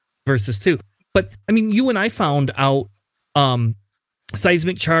chafe versus two. But, I mean, you and I found out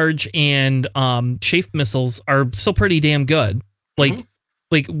seismic charge and chafe missiles are still pretty damn good. Like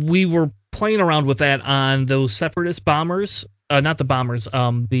we were playing around with that on those separatist bombers, not the bombers,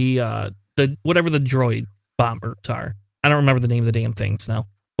 the whatever the droid bombers are. I don't remember the name of the damn things now,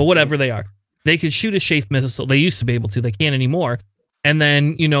 but whatever they are, they could shoot a chafe missile. They used to be able to. They can't anymore. And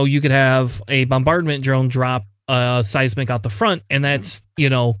then you could have a bombardment drone drop seismic out the front, and that's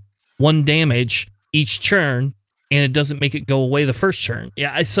 1 damage each churn. And it doesn't make it go away the first turn.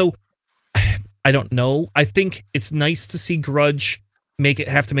 Yeah, so I don't know. I think it's nice to see Grudge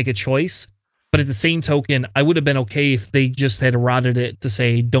have to make a choice, but at the same token, I would have been okay if they just had rotted it to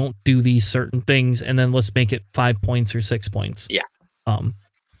say don't do these certain things, and then let's make it 5 points or 6 points. Yeah.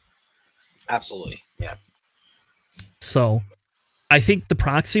 Absolutely. Yeah. So, I think the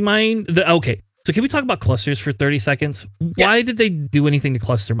proxy mine. Okay. So can we talk about clusters for 30 seconds? Yeah. Why did they do anything to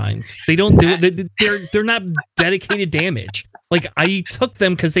cluster mines? They don't do it. They're not dedicated damage. Like, I took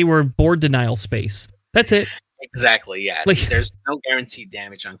them because they were board denial space. That's it. Exactly. Yeah. There's no guaranteed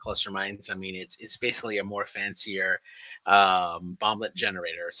damage on cluster mines. I mean, it's basically a more fancier bomblet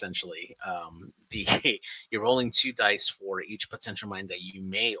generator, essentially. You're rolling 2 dice for each potential mine that you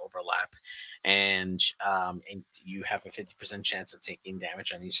may overlap, and you have a 50% chance of taking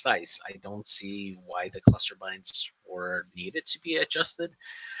damage on each dice. I don't see why the cluster mines were needed to be adjusted,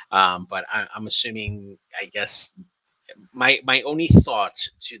 but I'm assuming, I guess, my only thought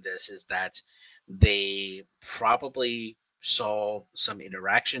to this is that they probably saw some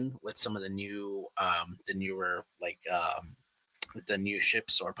interaction with some of the newer the new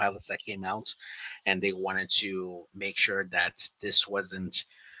ships or pilots that came out, and they wanted to make sure that this wasn't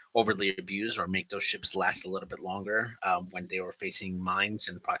overly abused or make those ships last a little bit longer when they were facing mines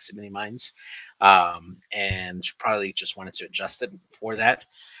and proximity mines, and probably just wanted to adjust it for that.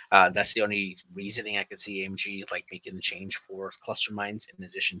 That's the only reasoning I could see AMG making the change for cluster mines in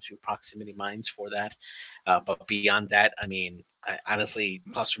addition to proximity mines for that. But beyond that, I mean, honestly,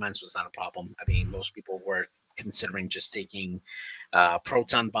 cluster mines was not a problem. I mean, most people were considering just taking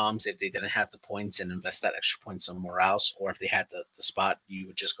proton bombs if they didn't have the points and invest that extra point somewhere else, or if they had the spot, you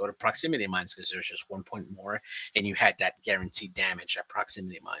would just go to proximity mines because there's just 1 point more and you had that guaranteed damage at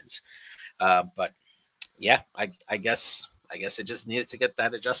proximity mines. But yeah, I guess it just needed to get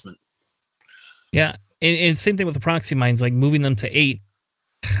that adjustment. Yeah, and same thing with the proxy mines, like moving them to 8.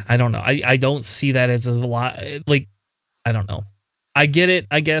 I don't know. I don't see that as a lot. Like, I don't know. I get it,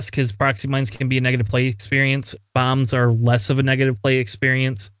 I guess, because proxy mines can be a negative play experience. Bombs are less of a negative play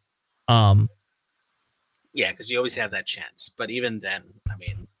experience. Yeah, because you always have that chance. But even then, I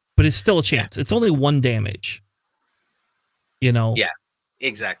mean... But it's still a chance. Yeah. It's only 1 damage. Yeah,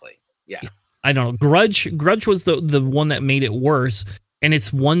 exactly. Yeah. I don't know. Grudge was the one that made it worse, and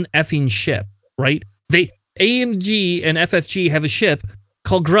it's 1 effing ship, right? AMG and FFG have a ship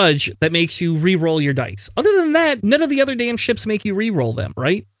called Grudge that makes you re-roll your dice. Other than that, none of the other damn ships make you re-roll them,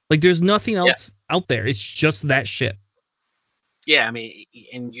 right? Like, there's nothing else out there. It's just that ship. Yeah, I mean,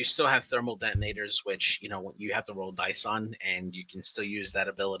 and you still have thermal detonators, which, you have to roll dice on, and you can still use that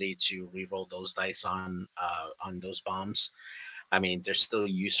ability to re-roll those dice on those bombs. I mean, there's still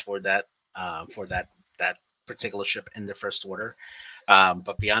use for that particular ship in the first order.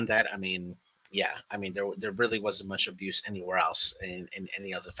 But beyond that, I mean, yeah, I mean, there really wasn't much abuse anywhere else in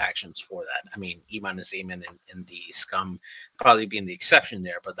any other factions for that. I mean, Eman is Eman and the Scum probably being the exception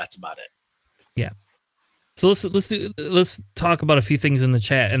there, but that's about it. Yeah. So let's talk about a few things in the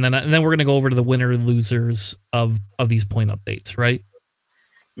chat, and then we're gonna go over to the winner losers of these point updates, right?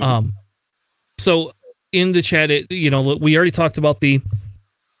 Mm-hmm. So in the chat, we already talked about the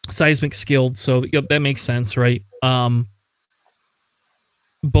seismic skilled, so yep, that makes sense, right?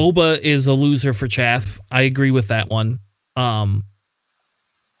 Boba is a loser for Chaff. I agree with that one.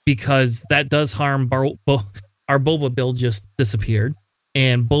 Because that does harm our Boba build just disappeared,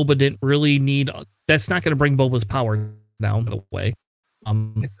 and Boba didn't really need. That's not going to bring Boba's power down the way.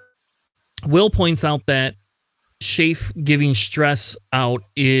 Will points out that Shafe giving stress out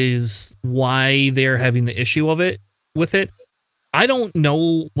is why they're having the issue of it with it. I don't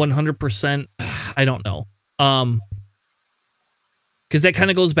know 100%. I don't know. Because that kind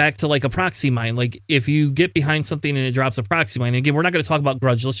of goes back to like a proxy mine. Like if you get behind something and it drops a proxy mine, again, we're not going to talk about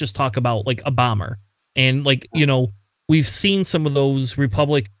Grudge. Let's just talk about like a bomber. And like, you know, we've seen some of those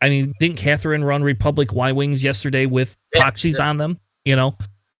Republic. I mean, didn't Catherine run Republic Y-Wings yesterday with proxies on them? You know,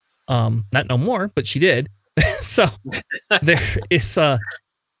 not no more, but she did. So there is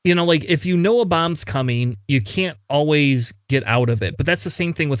you know, like if you know a bomb's coming, you can't always get out of it. But that's the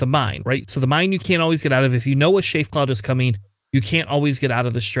same thing with a mine, right? So the mine you can't always get out of. If you know a Shafe Cloud is coming, you can't always get out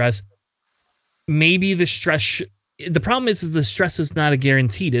of the stress. Maybe the stress. The problem is the stress is not a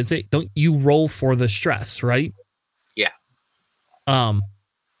guaranteed, is it? Don't you roll for the stress, right? Yeah.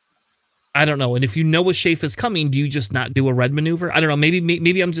 I don't know. And if you know a Shafe is coming, do you just not do a red maneuver? I don't know.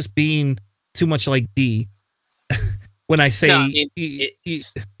 Maybe I'm just being too much like D when I say. No,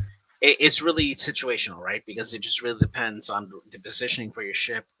 it's really situational, right? Because it just really depends on the positioning for your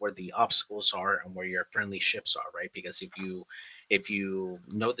ship, where the obstacles are, and where your friendly ships are, right? Because if you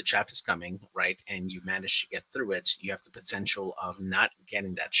know the chaff is coming, right, and you manage to get through it, you have the potential of not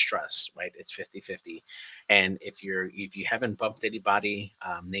getting that stress, right? It's 50-50. And if you haven't bumped anybody,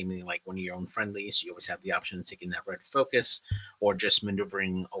 namely like one of your own friendlies, you always have the option of taking that red focus or just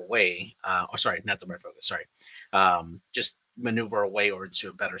maneuvering away. Or sorry, not the red focus, sorry. Just maneuver away or into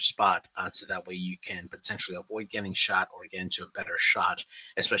a better spot, so that way you can potentially avoid getting shot or get into a better shot,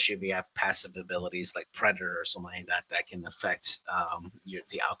 especially if you have passive abilities like Predator or something like that can affect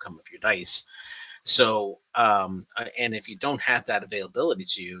the outcome of your dice. So and if you don't have that availability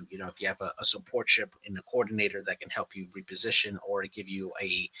to you, you know, if you have a support ship and a coordinator that can help you reposition or give you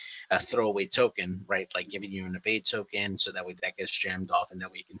a throwaway token, right, like giving you an evade token, so that way that gets jammed off and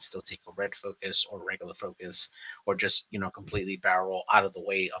that way you can still take a red focus or regular focus, or just, you know, completely barrel out of the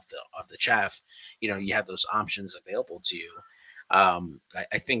way of the chaff, you know, you have those options available to you.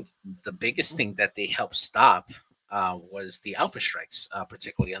 I think the biggest thing that they help stop was the Alpha Strikes,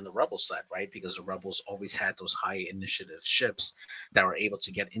 particularly on the Rebel side, right? Because the Rebels always had those high initiative ships that were able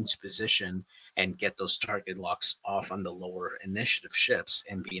to get into position and get those target locks off on the lower initiative ships,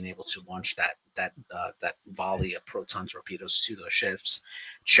 and being able to launch that volley of proton torpedoes to those ships.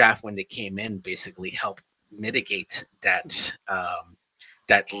 Chaff, when they came in, basically helped mitigate that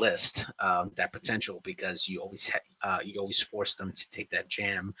that list, that potential, because you always force them to take that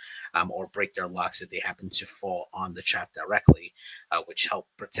jam, or break their locks if they happen to fall on the chaff directly, which help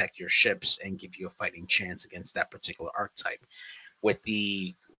protect your ships and give you a fighting chance against that particular archetype. With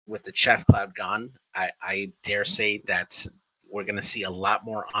the chaff cloud gone, I dare say that we're going to see a lot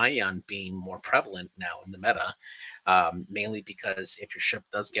more ion being more prevalent now in the meta, mainly because if your ship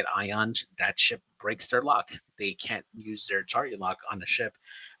does get ioned, that ship breaks their lock. They can't use their target lock on a ship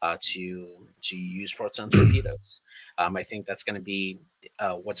to use proton torpedoes. I think that's going to be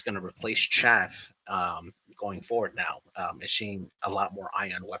what's going to replace chaff going forward now, is seeing a lot more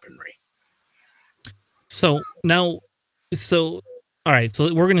ion weaponry. So now, all right, so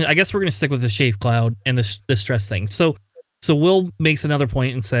I guess we're gonna stick with the Shafe Cloud and the stress thing. So Will makes another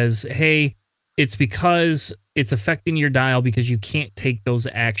point and says, hey, it's because it's affecting your dial because you can't take those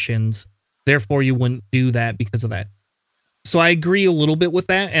actions. Therefore, you wouldn't do that because of that. So I agree a little bit with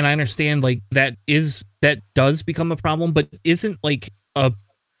that, and I understand like that does become a problem, but isn't like a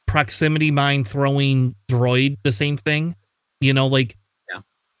proximity mine throwing droid the same thing? You know, like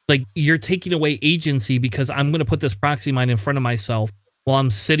you're taking away agency because I'm going to put this proxy mine in front of myself while I'm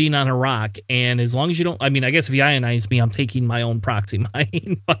sitting on a rock. And as long as you don't, I mean, I guess if you ionize me, I'm taking my own proxy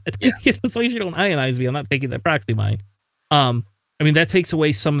mine. But you know, as long as you don't ionize me, I'm not taking that proxy mine. I mean, that takes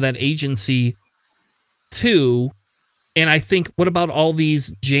away some of that agency too. And I think, what about all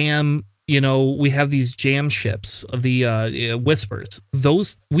these jam? You know, we have these jam ships of the Whispers.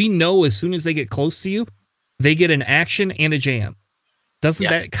 Those, we know as soon as they get close to you, they get an action and a jam. Doesn't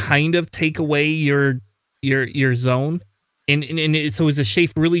that kind of take away your zone? And so is a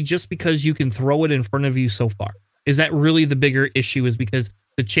Shafe really just because you can throw it in front of you so far? Is that really the bigger issue, is because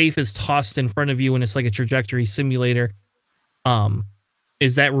the chaff is tossed in front of you and it's like a trajectory simulator?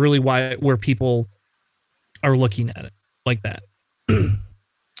 Is that really where people are looking at it like that?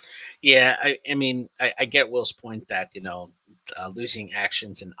 Yeah, I mean, I get Will's point that losing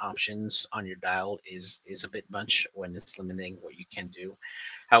actions and options on your dial is a bit much when it's limiting what you can do.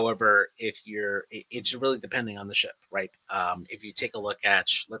 However, if it's really depending on the ship, right? If you take a look at,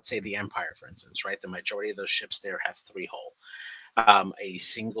 let's say, the Empire, for instance, right, the majority of those ships there have three hull. A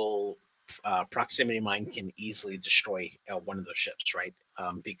single proximity mine can easily destroy one of those ships, right?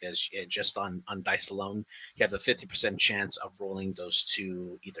 Because just on dice alone, you have a 50% chance of rolling those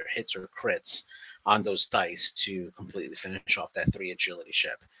two either hits or crits on those dice to completely finish off that three agility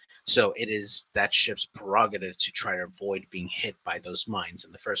ship. So it is that ship's prerogative to try to avoid being hit by those mines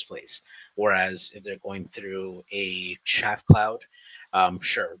in the first place. Whereas if they're going through a chaff cloud,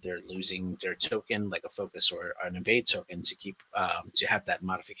 sure, they're losing their token, like a focus or an invade token, to keep to have that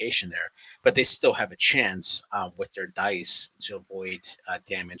modification there, but they still have a chance with their dice to avoid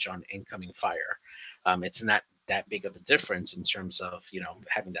damage on incoming fire. It's not that big of a difference in terms of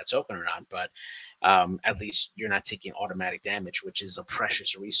having that token or not, but at least you're not taking automatic damage, which is a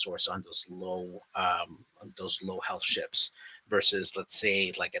precious resource on those low health ships. Versus, let's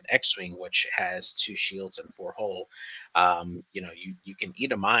say, like an X-wing, which has two shields and four hull. You can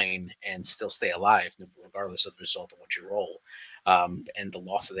eat a mine and still stay alive, regardless of the result of what you roll, and the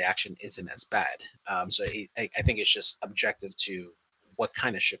loss of the action isn't as bad. So I think it's just objective to what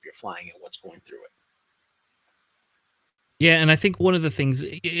kind of ship you're flying and what's going through it. Yeah, and I think one of the things,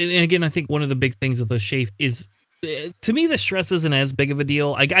 and again, I think one of the big things with the Chafe is, to me, the stress isn't as big of a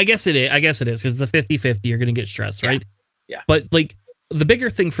deal. I guess it is. I guess it is, because it's a 50-50. You're going to get stressed, right? Yeah. But like, the bigger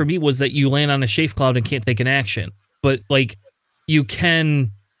thing for me was that you land on a Chafe cloud and can't take an action. But like, you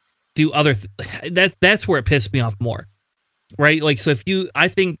can do other. That's where it pissed me off more, right? Like, so I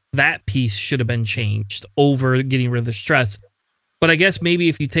think that piece should have been changed over getting rid of the stress. But I guess maybe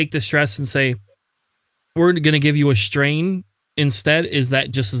if you take the stress and say, we're going to give you a strain instead, is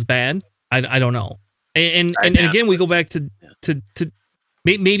that just as bad? I don't know. And again, we go back to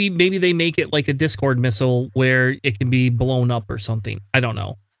maybe they make it like a Discord missile where it can be blown up or something. I don't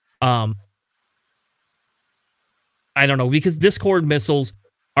know. I don't know, because Discord missiles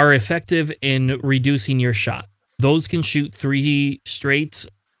are effective in reducing your shot. Those can shoot 3 straights.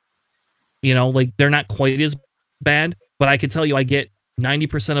 Like, they're not quite as bad, but I can tell you I get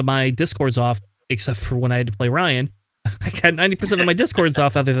 90% of my Discords off, except for when I had to play Ryan. I got 90% of my Discords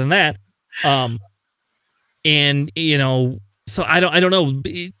off other than that. And so I don't know,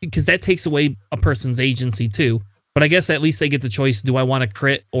 because that takes away a person's agency too. But I guess at least they get the choice. Do I want to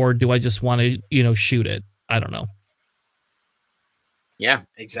crit, or do I just want to, shoot it? I don't know. Yeah,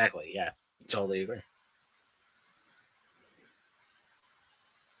 exactly. Yeah, totally agree.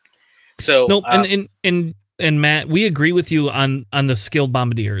 So no, and Matt, we agree with you on the skilled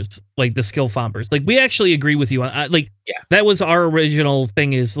bombardiers, like the skill fompers. Like, we actually agree with you on that was our original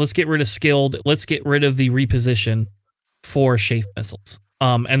thing, is let's get rid of skilled, let's get rid of the reposition for Chafe missiles.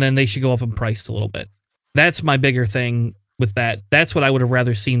 And then they should go up in price a little bit. That's my bigger thing with that. That's what I would have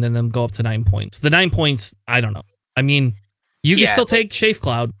rather seen than them go up to 9 points. The 9 points, I don't know. I mean, you can still take Chafe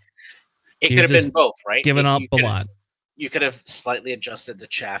Cloud. It could have been both, right? Giving up a lot. You could have slightly adjusted the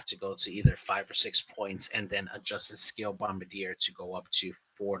chaff to go to either 5 or 6 points, and then adjusted Scale Bombardier to go up to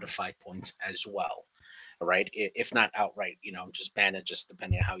 4 to 5 points as well, right? If not outright, just ban it, just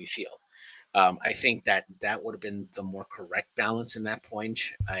depending on how you feel. I think that would have been the more correct balance in that point,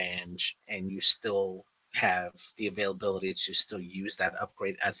 and you still have the availability to still use that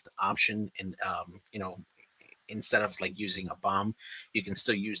upgrade as the option, and instead of like using a bomb, you can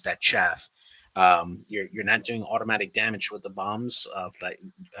still use that chaff. You're not doing automatic damage with the bombs that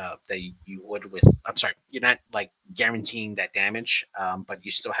you would with. I'm sorry, you're not like guaranteeing that damage, but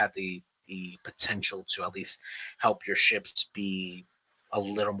you still have the potential to at least help your ships be a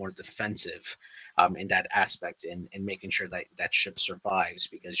little more defensive in that aspect, and making sure that ship survives,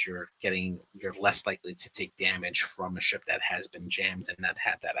 because you're less likely to take damage from a ship that has been jammed and not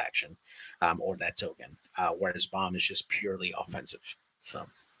had that action or that token, whereas bomb is just purely offensive. So.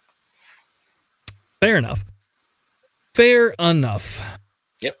 Fair enough. Fair enough.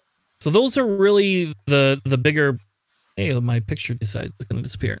 Yep. So those are really the bigger. Hey, my picture decides it's going to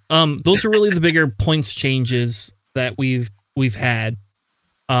disappear. Those are really the bigger points changes that we've had.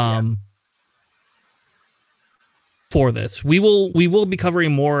 For this, we will be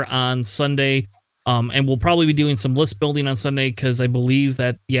covering more on Sunday. And we'll probably be doing some list building on Sunday, because I believe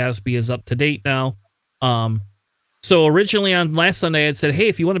that YASB is up to date now. So originally on last Sunday, I said, hey,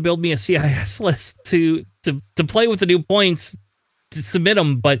 if you want to build me a CIS list to play with the new points, to submit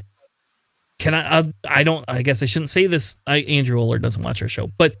them. But can I guess I shouldn't say this. Andrew Uller doesn't watch our show,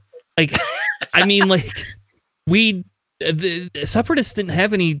 but like, I mean, like, we the Separatists didn't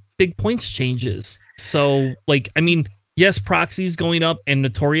have any big points changes. So, like, I mean, yes, Proxy's going up and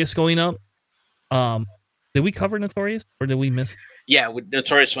Notorious going up. Did we cover Notorious or did we miss? Yeah,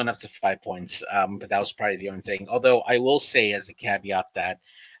 Notorious went up to 5 points, but that was probably the only thing. Although I will say as a caveat that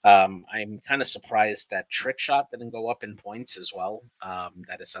I'm kind of surprised that Trick Shot didn't go up in points as well.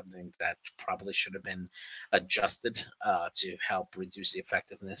 That is something that probably should have been adjusted to help reduce the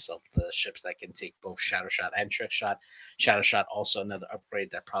effectiveness of the ships that can take both Shadow Shot and Trick Shot. Shadow Shot also another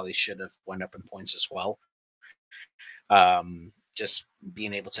upgrade that probably should have went up in points as well. Just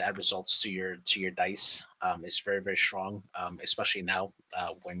being able to add results to your dice is very, very strong, especially now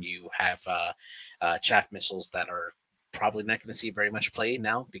when you have chaff missiles that are probably not going to see very much play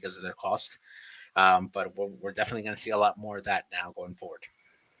now because of their cost. But we're definitely going to see a lot more of that now going forward.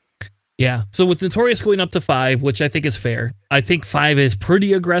 Yeah. So with Notorious going up to 5, which I think is fair, I think 5 is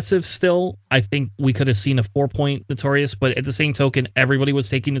pretty aggressive still. I think we could have seen a 4-point Notorious, but at the same token, everybody was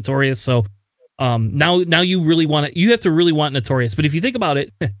taking Notorious. So now you really want it. You have to really want Notorious. But if you think about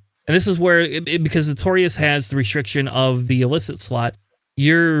it, and this is where, because Notorious has the restriction of the illicit slot,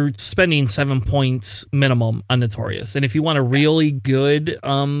 you're spending 7 points minimum on Notorious. And if you want a really good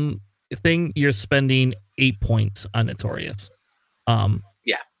thing, you're spending 8 points on Notorious.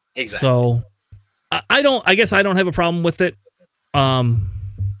 Yeah, exactly. So I guess I don't have a problem with it. I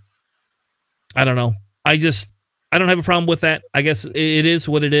don't know. I don't have a problem with that. I guess it is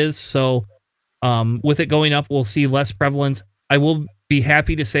what it is. So with it going up, we'll see less prevalence. I will be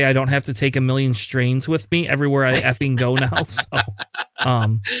happy to say I don't have to take a million strains with me everywhere I effing go now. So,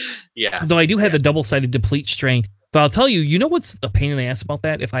 yeah. Though I do have the double-sided deplete strain. But I'll tell you, you know what's a pain in the ass about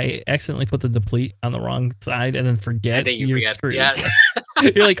that? If I accidentally put the deplete on the wrong side and then forget, you're screwed. Yeah.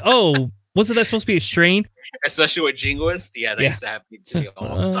 You're like, oh, wasn't that supposed to be a strain? Especially with Jingoist. Yeah, that used to happen to me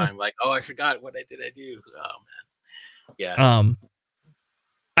all the time. Like, oh, I forgot what I do. Oh, man. Yeah.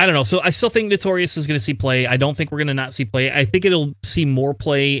 I don't know. So I still think Notorious is going to see play. I don't think we're going to not see play. I think it'll see more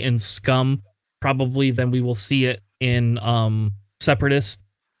play in Scum probably than we will see it in Separatist.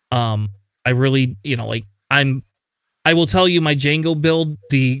 I really, I will tell you my Django build,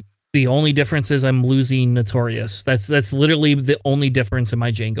 the only difference is I'm losing Notorious. That's literally the only difference in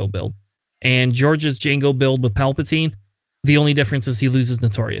my Django build. And George's Django build with Palpatine, the only difference is he loses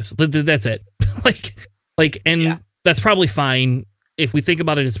Notorious. That's it. That's probably fine. If we think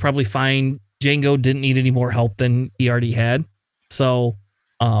about it, it's probably fine. Django didn't need any more help than he already had. So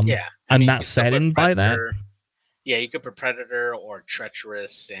I'm not saddened by that. Yeah, you could put Predator or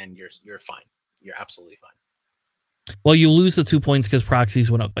Treacherous and you're fine. You're absolutely fine. Well, you lose the 2 points because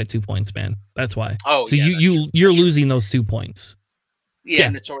proxies went up by 2 points, man. That's why. Oh, so yeah, you're losing those 2 points. Yeah,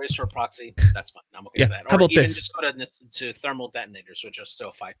 Notorious for proxy. That's fine. I'm okay with that. Or how about even this? Just go to thermal detonators, which are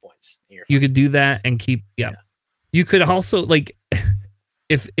still 5 points. You could do that and keep. Yeah. You could also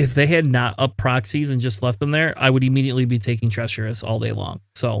if they had not up proxies and just left them there, I would immediately be taking Treacherous all day long.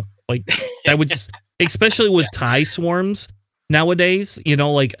 So that would just, especially with TIE swarms nowadays,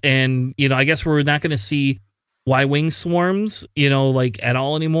 I guess we're not going to see Y-wing swarms, at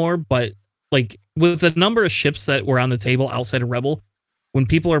all anymore. But with the number of ships that were on the table outside of Rebel, when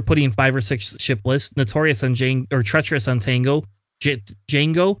people are putting 5 or 6 ship lists, Notorious on or Treacherous on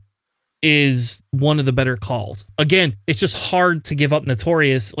Django is one of the better calls. Again, it's just hard to give up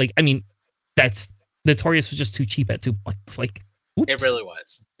Notorious. That's Notorious was just too cheap at 2 points. Oops. It really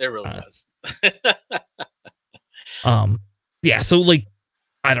was. Was. Yeah. So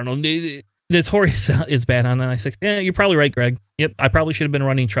I don't know. Notorious is bad on NI6. Yeah, you're probably right, Greg. Yep, I probably should have been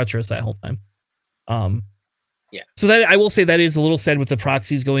running Treacherous that whole time. Yeah. So that I will say that is a little sad with the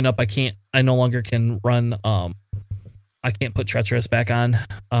proxies going up. I no longer can run. I can't put Treacherous back on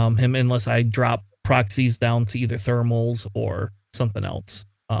him unless I drop proxies down to either thermals or something else.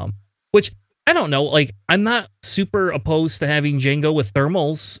 Which I don't know. I'm not super opposed to having Django with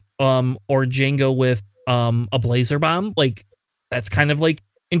thermals or Django with a blazer bomb. That's kind of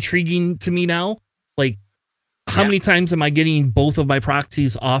intriguing to me now. How many times am I getting both of my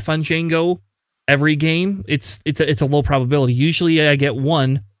proxies off on Django every game? It's a low probability. Usually I get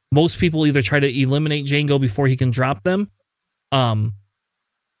one. Most people either try to eliminate Django before he can drop them. And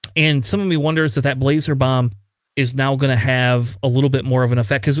some of me wonders if that Blazer Bomb is now going to have a little bit more of an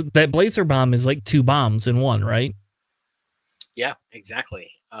effect, because that Blazer Bomb is 2 bombs in one, right? Yeah, exactly.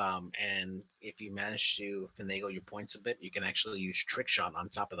 And if you manage to finagle your points a bit, you can actually use Trick Shot on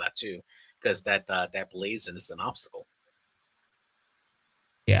top of that too, because that blazon is an obstacle.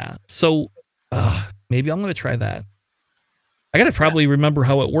 Yeah. So maybe I'm going to try that. I got to probably remember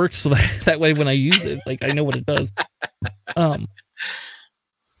how it works so that way when I use it, I know what it does. I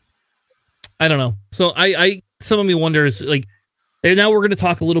don't know. So I some of me wonders, like, and now we're going to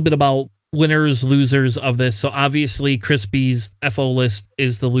talk a little bit about winners, losers of this. So obviously, Crispy's FO list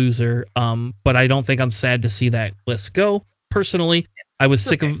is the loser. But I don't think I'm sad to see that list go. Personally, I was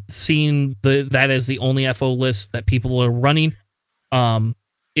sick of seeing that as the only FO list that people are running.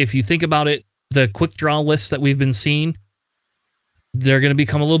 If you think about it, the quick draw lists that we've been seeing, they're going to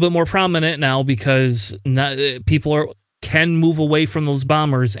become a little bit more prominent now because people can move away from those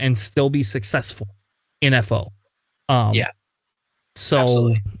bombers and still be successful in FO. So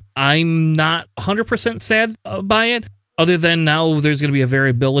absolutely. I'm not 100% sad by it, other than now there's going to be a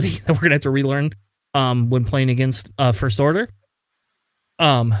variability that we're going to have to relearn when playing against First Order.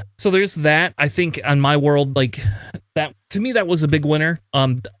 So there's that. I think on my world, like that, to me, that was a big winner.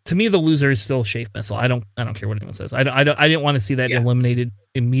 To me, the loser is still Chafe Missile. I don't care what anyone says. I didn't want to see that eliminated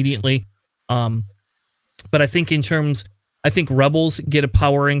immediately. But I think I think Rebels get a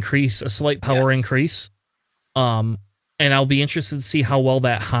power increase, a slight power increase. And I'll be interested to see how well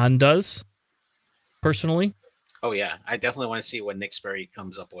that Han does, personally. Oh yeah, I definitely want to see what Nick Sperry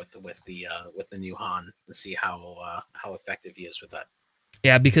comes up with the new Han, to see how effective he is with that.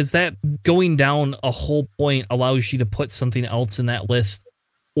 Yeah, because that going down a whole point allows you to put something else in that list,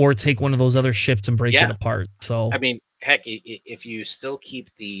 or take one of those other ships and break it apart. So I mean, heck, if you still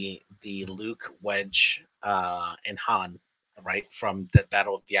keep the Luke, Wedge, and Han, right, from the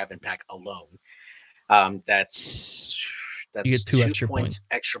Battle of Yavin Pack alone. That's you get two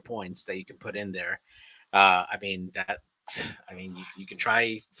extra points that you can put in there. You can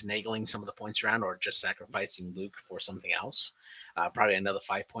try finagling some of the points around, or just sacrificing Luke for something else. Probably another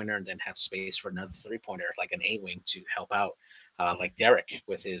 5-pointer, and then have space for another 3-pointer, like an A-wing, to help out, like Derek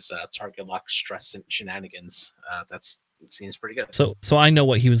with his target lock stress and shenanigans. That seems pretty good. So I know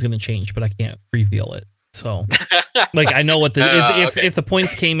what he was going to change, but I can't reveal it. So, like, I know what if the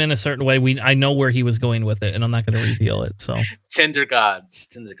points came in a certain way, I know where he was going with it, and I'm not going to reveal it. So, Tinder gods,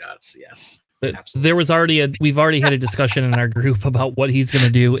 yes. There was we've already had a discussion in our group about what he's going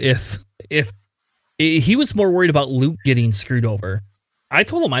to do if he was more worried about Luke getting screwed over. I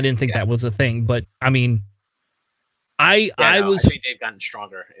told him I didn't think that was a thing, but I mean, I think they've gotten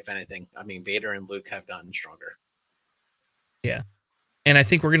stronger. If anything, I mean, Vader and Luke have gotten stronger. Yeah. And I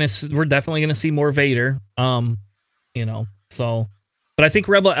think we're definitely gonna see more Vader. But I think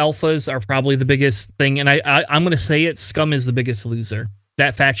Rebel Alphas are probably the biggest thing, and I'm gonna say it. Scum is the biggest loser.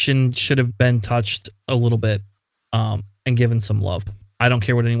 That faction should have been touched a little bit, and given some love. I don't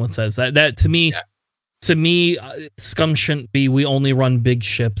care what anyone says. That to me, Scum shouldn't be. We only run big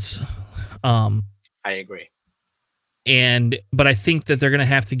ships. I agree. But I think that they're gonna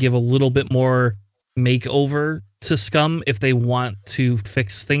have to give a little bit more makeover to Scum if they want to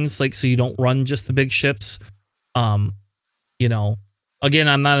fix things, like, so you don't run just the big ships. Again,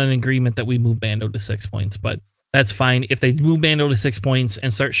 I'm not in agreement that we move Bando to 6 points, but that's fine. If they move Bando to 6 points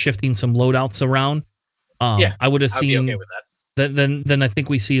and start shifting some loadouts around, I would have seen okay with that. Then I think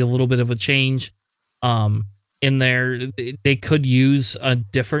we see a little bit of a change in there. They could use a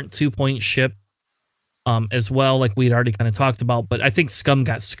different 2-point ship as well, like we'd already kind of talked about, but I think Scum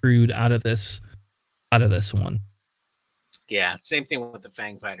got screwed out of this one. Yeah, same thing with the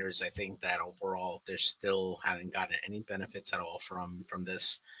Fang Fighters. I think that overall they still haven't gotten any benefits at all from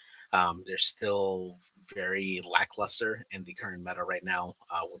this. They're still very lackluster in the current meta right now,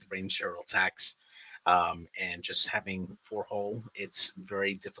 with range aerial attacks, and just having 4-hull. It's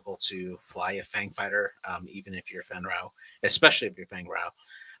very difficult to fly a Fang Fighter, even if you're Fenn Rau, especially if you're Fang Rau.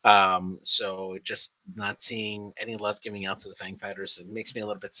 So just not seeing any love giving out to the Fang Fighters, it makes me a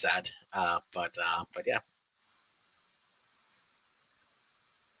little bit sad. But yeah.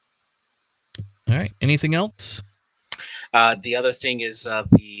 All right. Anything else? The other thing is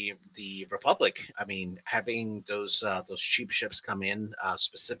the Republic. I mean, having those cheap ships come in,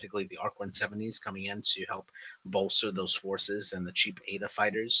 specifically the ARC 170s coming in to help bolster those forces, and the cheap Ada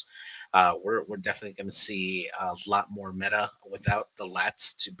fighters. We're definitely going to see a lot more meta without the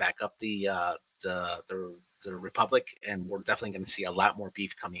Lats to back up the Republic, and we're definitely going to see a lot more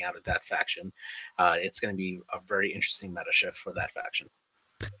beef coming out of that faction. It's going to be a very interesting meta shift for that faction.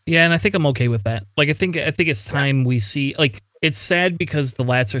 Yeah, and I think I'm okay with that. Like, I think it's time we see. Like, it's sad because the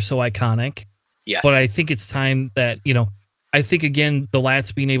Lats are so iconic. Yes. But I think it's time that, I think, again, the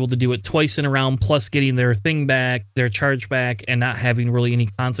Lats being able to do it twice in a round, plus getting their thing back, their charge back, and not having really any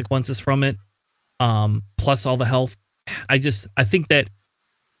consequences from it, plus all the health. I think that,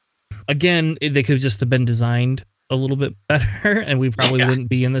 again, they could have just been designed a little bit better, and we probably wouldn't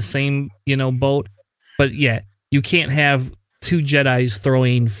be in the same, boat. But yeah, you can't have 2 Jedis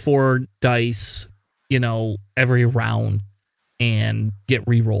throwing 4 dice, every round and get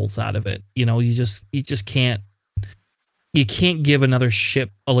rerolls out of it. You just can't you can't give another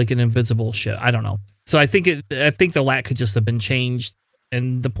ship like an invisible ship. I don't know. So I think the lat could just have been changed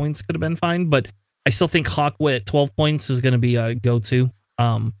and the points could have been fine, but I still think Hawkwit at 12 points is going to be a go-to.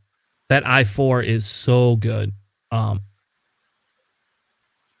 That I-4 is so good.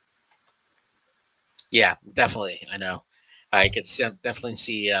 Yeah, definitely. I know. I could definitely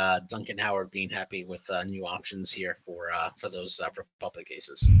see Duncan Howard being happy with new options here for those Republic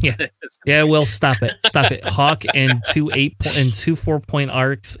cases. Yeah, yeah. Well, stop it. Hawk and 2 4-point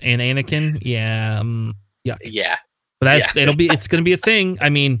arcs and Anakin. Yeah, yuck. Yeah, but it's going to be a thing. I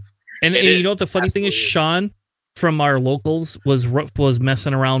mean, and you know what the funny thing is, Sean from our locals was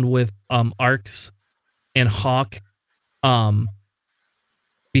messing around with arcs and Hawk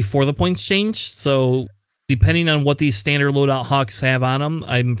before the points changed. So depending on what these standard loadout Hawks have on them,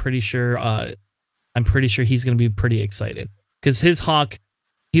 I'm pretty sure he's going to be pretty excited because his Hawk,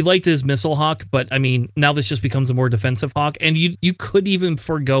 he liked his missile Hawk, but I mean now this just becomes a more defensive Hawk, and you could even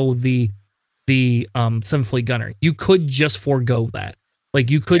forego the 7th Fleet Gunner. You could just forego that. Like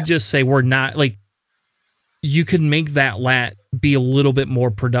you could just say we're not like. You could make that lat be a little bit more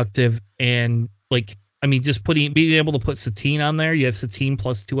productive and like. I mean, just being able to put Satine on there. You have Satine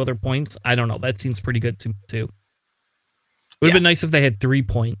plus 2 other points. I don't know. That seems pretty good to me too. It would have been nice if they had 3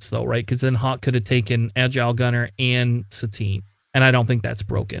 points though, right? Because then Hawk could have taken Agile Gunner and Satine, and I don't think that's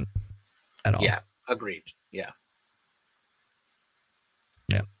broken at all. Yeah, agreed. Yeah.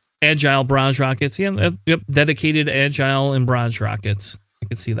 Agile barrage rockets. Yeah, yep. Dedicated Agile and barrage rockets. I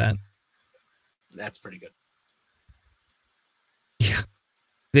could see that. That's pretty good. Yeah.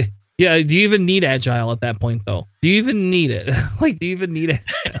 Yeah, do you even need Agile at that point, though? Do you even need it? Like, do you even need it?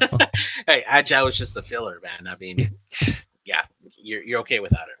 Hey, Agile is just a filler, man. I mean, yeah, you're okay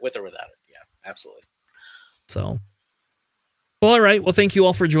without it, with or without it. Yeah, absolutely. So, well, all right. Well, thank you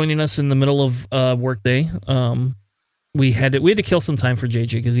all for joining us in the middle of workday. We had to kill some time for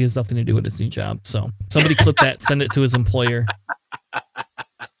JJ because he has nothing to do with his new job. So, somebody clip that, send it to his employer.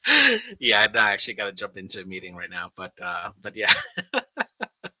 Yeah, I actually got to jump into a meeting right now, but yeah.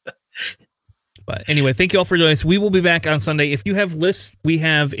 But anyway, thank you all for joining us. We will be back on Sunday. If you have lists, we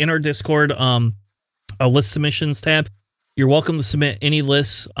have in our Discord a list submissions tab. You're welcome to submit any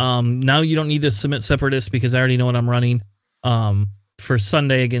lists. Now you don't need to submit Separatists because I already know what I'm running for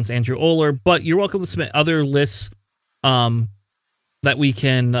Sunday against Andrew Oler. But you're welcome to submit other lists that we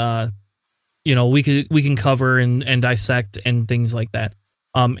can we can cover and dissect and things like that.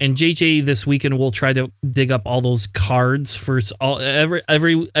 And JJ this weekend will try to dig up all those cards for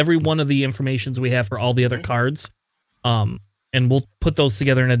every one of the informations we have for all the other cards. And we'll put those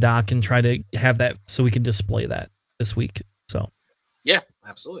together in a doc and try to have that so we can display that this week. So yeah,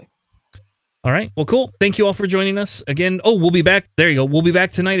 absolutely. All right. Well, cool. Thank you all for joining us again. Oh, we'll be back. There you go. We'll be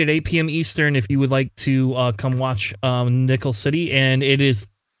back tonight at 8 p.m. Eastern if you would like to come watch Nickel City. And it is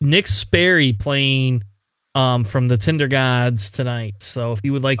Nick Sperry playing from the Tinder Gods tonight. So if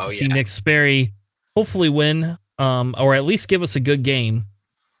you would like to see Nick Sperry hopefully win, or at least give us a good game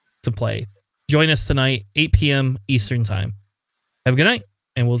to play, join us tonight, 8 p.m. Eastern time. Have a good night,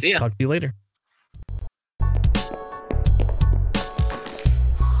 and we'll talk to you later.